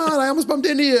 what's going on? I almost bumped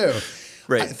into you.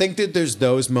 Right. I think that there's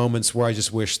those moments where I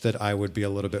just wish that I would be a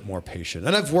little bit more patient,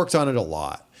 and I've worked on it a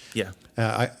lot. Yeah.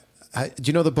 Do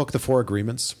you know the book, The Four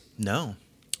Agreements? No.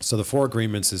 So The Four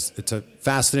Agreements it's a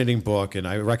fascinating book, and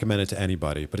I recommend it to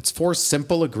anybody. But it's 4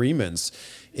 simple agreements,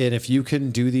 and if you can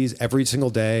do these every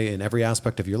single day in every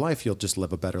aspect of your life, you'll just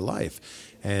live a better life.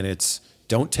 And it's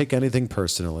don't take anything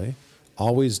personally.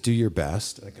 Always do your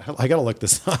best. I gotta look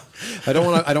this up. I don't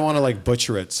want to like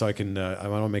butcher it, so I can. I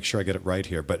want to make sure I get it right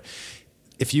here, but.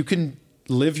 If you can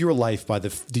live your life by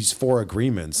these 4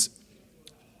 agreements,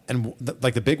 and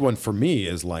like the big one for me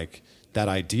is like that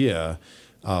idea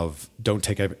of don't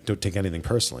take anything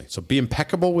personally. So be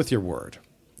impeccable with your word.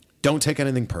 Don't take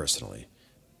anything personally.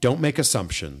 Don't make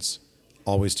assumptions.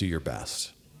 Always do your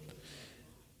best.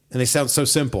 And they sound so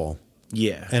simple.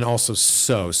 Yeah. And also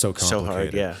so complicated. So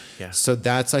hard. Yeah. Yeah. So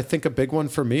that's, I think, a big one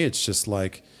for me. It's just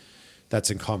like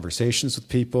that's in conversations with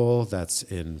people. That's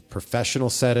in professional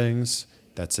settings.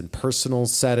 That's in personal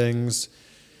settings.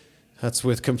 That's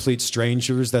with complete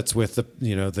strangers. That's with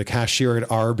the cashier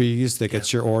at Arby's that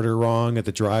gets your order wrong at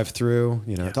the drive-through.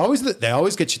 You know, it's always they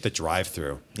always get you at the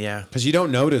drive-through. Yeah, because you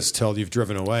don't notice till you've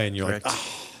driven away, and you're Correct. like,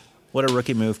 oh. What a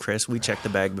rookie move, Chris. We check the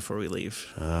bag before we leave.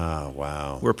 Oh,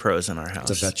 wow. We're pros in our house.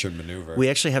 It's a veteran maneuver. We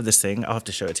actually have this thing. I'll have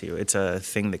to show it to you. It's a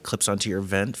thing that clips onto your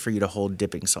vent for you to hold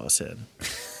dipping sauce in.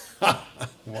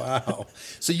 Wow.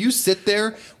 So you sit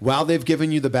there while they've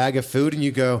given you the bag of food and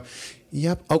you go,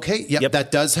 yep, okay, yep, that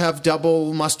does have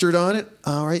double mustard on it.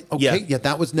 All right, okay, yeah,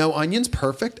 that was no onions.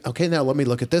 Perfect. Okay, now let me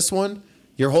look at this one.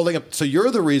 You're holding up. So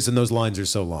you're the reason those lines are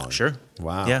so long. Sure.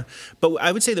 Wow. Yeah. But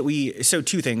I would say that so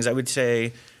 2 things. I would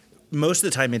say most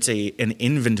of the time it's an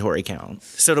inventory count.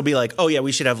 So it'll be like, oh yeah,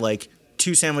 we should have like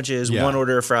 2 sandwiches, 1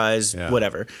 order of fries,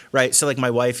 whatever. Right. So like my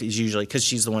wife is usually, because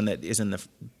she's the one that is in the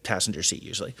passenger seat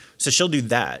usually. So she'll do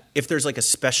that. If there's like a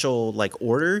special like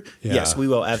order, yes, we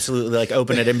will absolutely like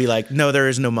open it and be like, no, there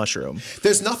is no mushroom.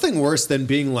 There's nothing worse than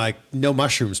being like, no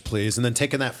mushrooms, please. And then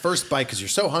taking that first bite because you're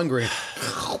so hungry.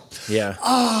 Yeah.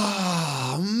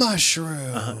 Ah,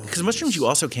 mushroom. Because mushrooms you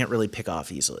also can't really pick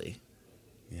off easily.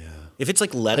 Yeah. If it's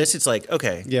like lettuce, it's like,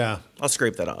 okay, yeah, I'll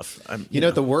scrape that off. You know,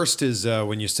 the worst is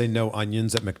when you say no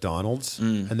onions at McDonald's,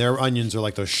 and their onions are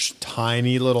like those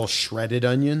tiny little shredded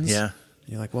onions. Yeah.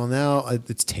 You're like, well, now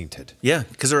it's tainted. Yeah,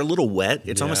 because they're a little wet.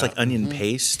 It's almost like onion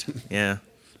paste. Yeah.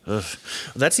 Ugh. Well,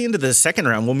 that's the end of the second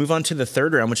round. We'll move on to the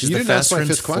third round, which is the Fast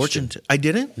Friends Fortune. I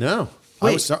didn't? No.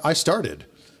 Wait. I started.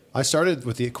 I started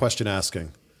with the question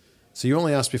asking. So you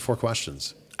only asked me 4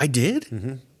 questions. I did?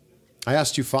 Mm-hmm. I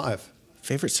asked you 5.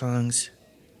 Favorite songs,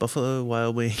 Buffalo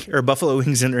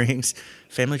Wings and Rings,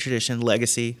 Family Tradition,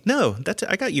 Legacy. No,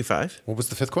 I got you 5. What was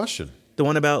the 5th question? The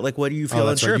one about like, what do you feel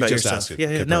unsure about yourself? Asked it. Yeah,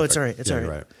 okay, no, perfect. it's all right. It's all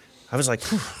right. I was like,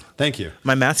 thank you.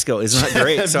 My math skill is not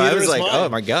great. So I was like, mine. oh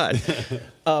my God.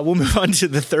 We'll move on to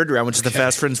the third round, which is the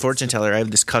Fast Friends fortune teller. I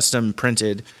have this custom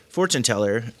printed fortune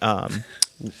teller,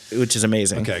 which is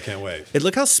amazing. Okay, I can't wait.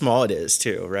 Look how small it is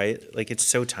too, right? Like it's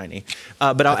so tiny.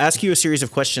 But I'll ask you a series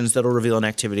of questions that'll reveal an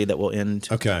activity that we'll end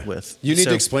with. You need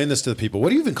to explain this to the people. What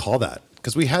do you even call that?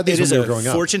 Because we had these when we were growing up. It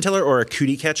is a fortune teller or a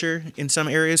cootie catcher in some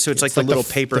areas. So it's like the little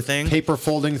paper thing. Paper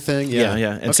folding thing.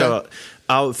 Yeah. And so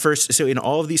I'll first, so in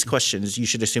all of these questions, you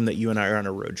should assume that you and I are on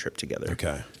a road trip together.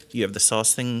 Okay. You have the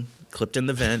sauce thing clipped in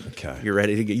the vent. Okay. You're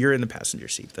ready to get, you're in the passenger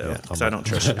seat though. Because I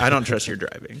don't trust your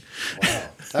driving. Wow.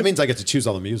 That means I get to choose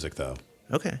all the music though.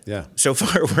 Okay. Yeah. So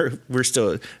far, we're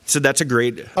still. So that's a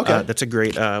great. Okay. That's a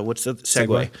great. What's the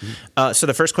segue? So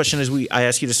the first question is I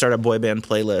ask you to start a boy band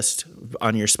playlist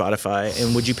on your Spotify,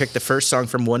 and would you pick the first song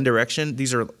from One Direction?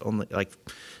 These are only like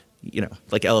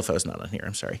LFO's not on here.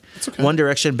 I'm sorry. It's okay. One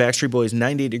Direction, Backstreet Boys,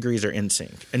 98 Degrees, or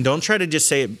NSYNC. And don't try to just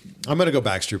say it. I'm gonna go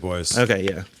Backstreet Boys. Okay.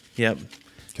 Yeah. Yep.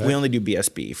 Okay. We only do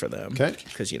BSB for them. Okay.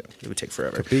 Because it would take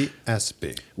forever.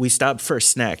 BSB. We stopped for a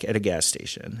snack at a gas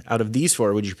station. Out of these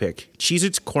four, would you pick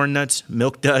Cheez-Its, Corn Nuts,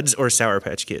 Milk Duds, or Sour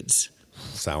Patch Kids?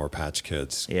 Sour Patch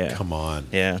Kids. Yeah. Come on.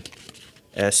 Yeah.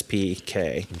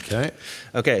 SPK. Okay.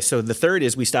 Okay, so the third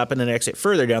is we stop in an exit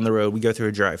further down the road. We go through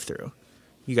a drive-through.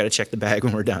 You got to check the bag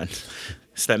when we're done.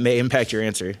 So that may impact your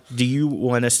answer. Do you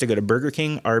want us to go to Burger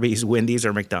King, Arby's, Wendy's,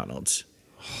 or McDonald's?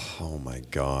 Oh my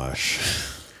gosh.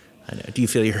 I know. Do you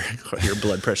feel your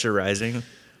blood pressure rising?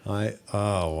 Oh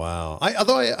wow.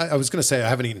 Although I was gonna say I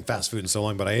haven't eaten fast food in so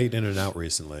long, but I ate In-N-Out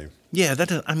recently. Yeah,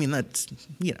 that's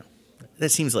that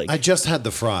seems like I just had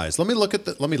the fries. Let me look at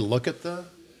the.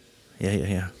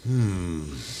 Yeah.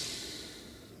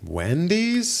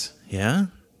 Wendy's. Yeah.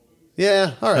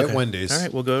 Yeah. All right. Okay. Wendy's. All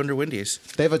right. We'll go under Wendy's.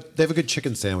 They have a good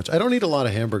chicken sandwich. I don't eat a lot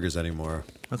of hamburgers anymore.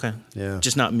 Okay. Yeah.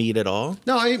 Just not meat at all?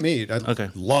 No, I eat meat. I Okay.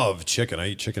 love chicken. I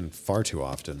eat chicken far too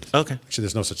often. Okay. Actually,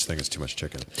 there's no such thing as too much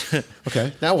chicken.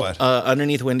 Okay. Now what?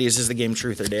 Underneath Wendy's is the game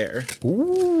Truth or Dare.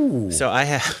 Ooh. So I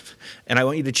have, and I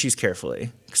want you to choose carefully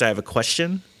because I have a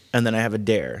question and then I have a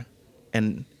dare,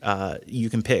 and you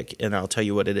can pick, and I'll tell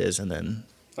you what it is, and then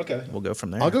we'll go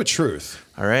from there. I'll go truth.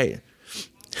 All right.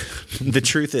 The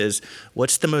truth is,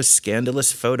 what's the most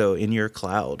scandalous photo in your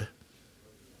cloud?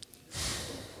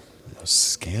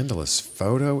 Most scandalous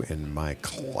photo in my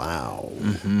cloud.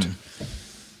 Mm-hmm.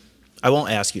 I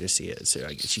won't ask you to see it, so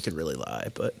I guess you could really lie,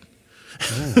 but.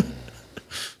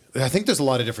 I think there's a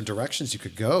lot of different directions you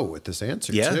could go with this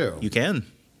answer, too. Yeah, you can.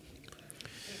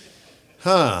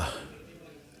 Huh.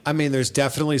 I mean, there's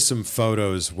definitely some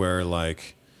photos where,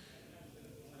 like,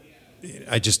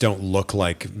 I just don't look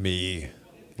like me.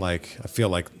 Like, I feel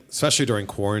like, especially during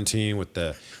quarantine with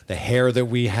the hair that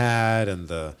we had and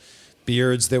the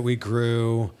beards that we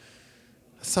grew.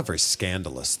 It's not very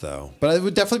scandalous, though. But it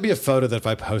would definitely be a photo that if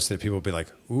I posted it, people would be like,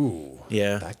 ooh,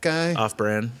 that guy?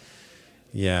 Off-brand.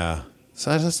 Yeah.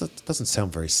 So that doesn't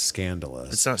sound very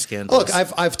scandalous. It's not scandalous.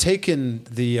 Look, I've taken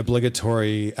the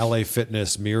obligatory LA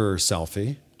Fitness mirror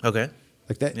selfie. Okay.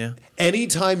 Like that. Yeah.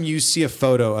 Anytime you see a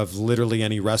photo of literally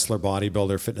any wrestler,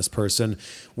 bodybuilder, fitness person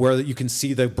where you can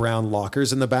see the brown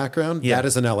lockers in the background, that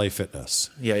is an LA Fitness.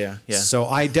 Yeah. So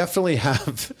I definitely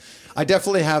have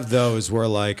those where,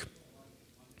 like,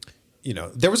 you know,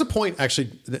 there was a point,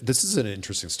 actually, this is an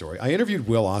interesting story. I interviewed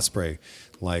Will Ospreay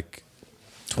like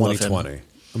 2020.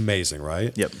 Amazing,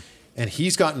 right? Yep. And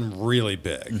he's gotten really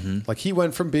big. Mm-hmm. Like, he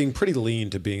went from being pretty lean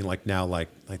to being like now, like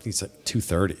I think he's like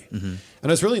 230. Mm-hmm. And I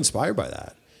was really inspired by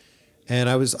that. And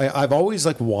I've always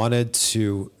like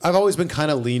I've always been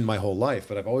kind of lean my whole life,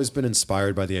 but I've always been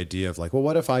inspired by the idea of like, well,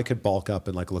 what if I could bulk up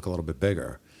and like look a little bit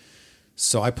bigger?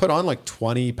 So I put on like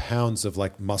 20 pounds of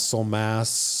like muscle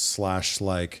mass /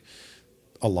 like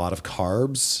a lot of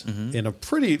carbs in a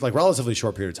pretty like relatively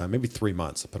short period of time, maybe 3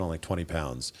 months. I put on like 20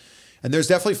 pounds. And there's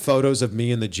definitely photos of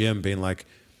me in the gym being like,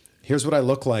 here's what I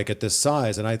look like at this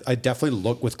size. And I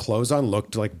definitely with clothes on,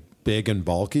 looked like big and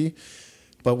bulky.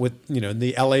 But with, you know, in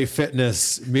the LA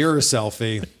Fitness mirror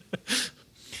selfie,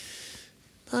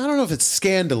 I don't know if it's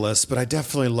scandalous, but I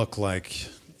definitely look like,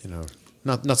 you know,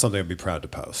 not something I'd be proud to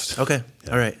post. Okay.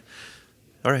 Yeah. All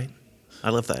right. I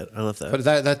love that. But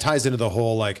that ties into the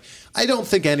whole, like, I don't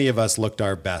think any of us looked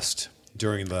our best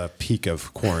during the peak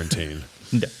of quarantine.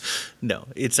 No.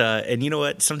 It's and you know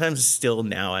what? Sometimes still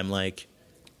now I'm like,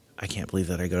 I can't believe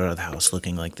that I go out of the house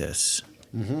looking like this.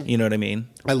 Mm-hmm. You know what I mean?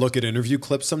 I look at interview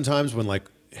clips sometimes when like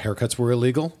haircuts were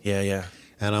illegal. Yeah.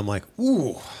 And I'm like,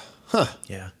 ooh, huh.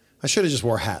 Yeah. I should have just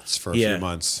wore hats for a few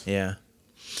months. Yeah.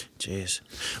 Jeez.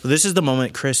 Well, this is the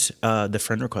moment, Chris, the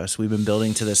friend request. We've been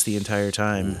building to this the entire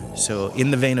time. So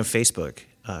in the vein of Facebook,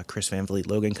 Chris Van Vliet,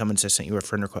 Logan Cummins has sent you a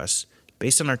friend request.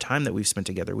 Based on our time that we've spent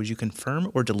together, would you confirm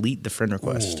or delete the friend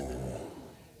request? Ooh.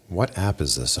 What app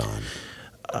is this on?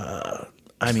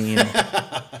 I mean,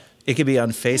 it could be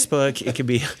on Facebook. It could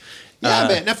be... Yeah,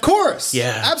 man, of course.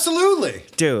 Yeah. Absolutely.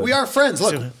 Dude. We are friends.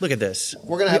 Look. So, look at this.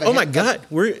 We're going to have Oh, my God.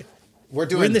 We're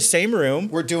in the same room.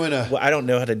 We're doing a... Well, I don't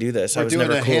know how to do this. We're doing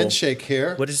a handshake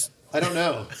here. What is... I don't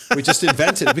know. We just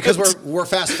invented it because we're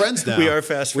fast friends now. We are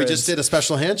fast friends. We just did a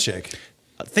special handshake.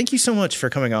 Thank you so much for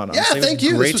coming on. Yeah, thank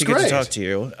you. Great this was to get great. to talk to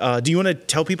you. Do you want to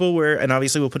tell people where, and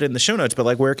obviously we'll put it in the show notes, but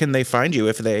like where can they find you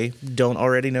if they don't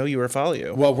already know you or follow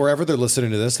you? Well, wherever they're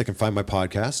listening to this, they can find my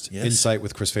podcast, Insight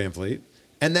with Chris Van Vliet.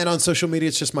 And then on social media,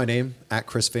 it's just my name, at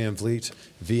Chris Van Vliet,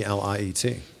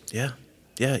 VLIET. Yeah.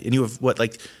 Yeah. And you have what,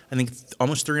 like, I think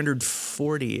almost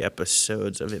 340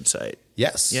 episodes of Insight.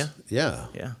 Yes. Yeah. Yeah.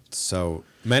 Yeah. So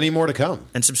many more to come.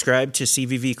 And subscribe to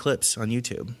CVV Clips on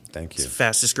YouTube. Thank you. It's the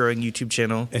fastest growing YouTube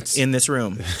channel in this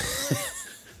room.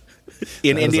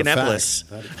 In Indianapolis.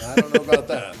 I don't know about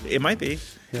that. It might be.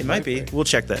 It might be. We'll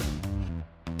check that.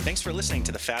 Thanks for listening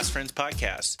to the Fast Friends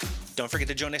podcast. Don't forget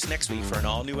to join us next week for an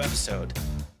all-new episode.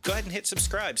 Go ahead and hit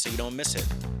subscribe so you don't miss it.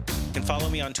 You can follow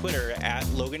me on Twitter at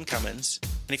Logan Cummins.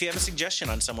 And if you have a suggestion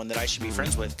on someone that I should be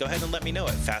friends with, go ahead and let me know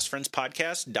at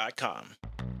fastfriendspodcast.com.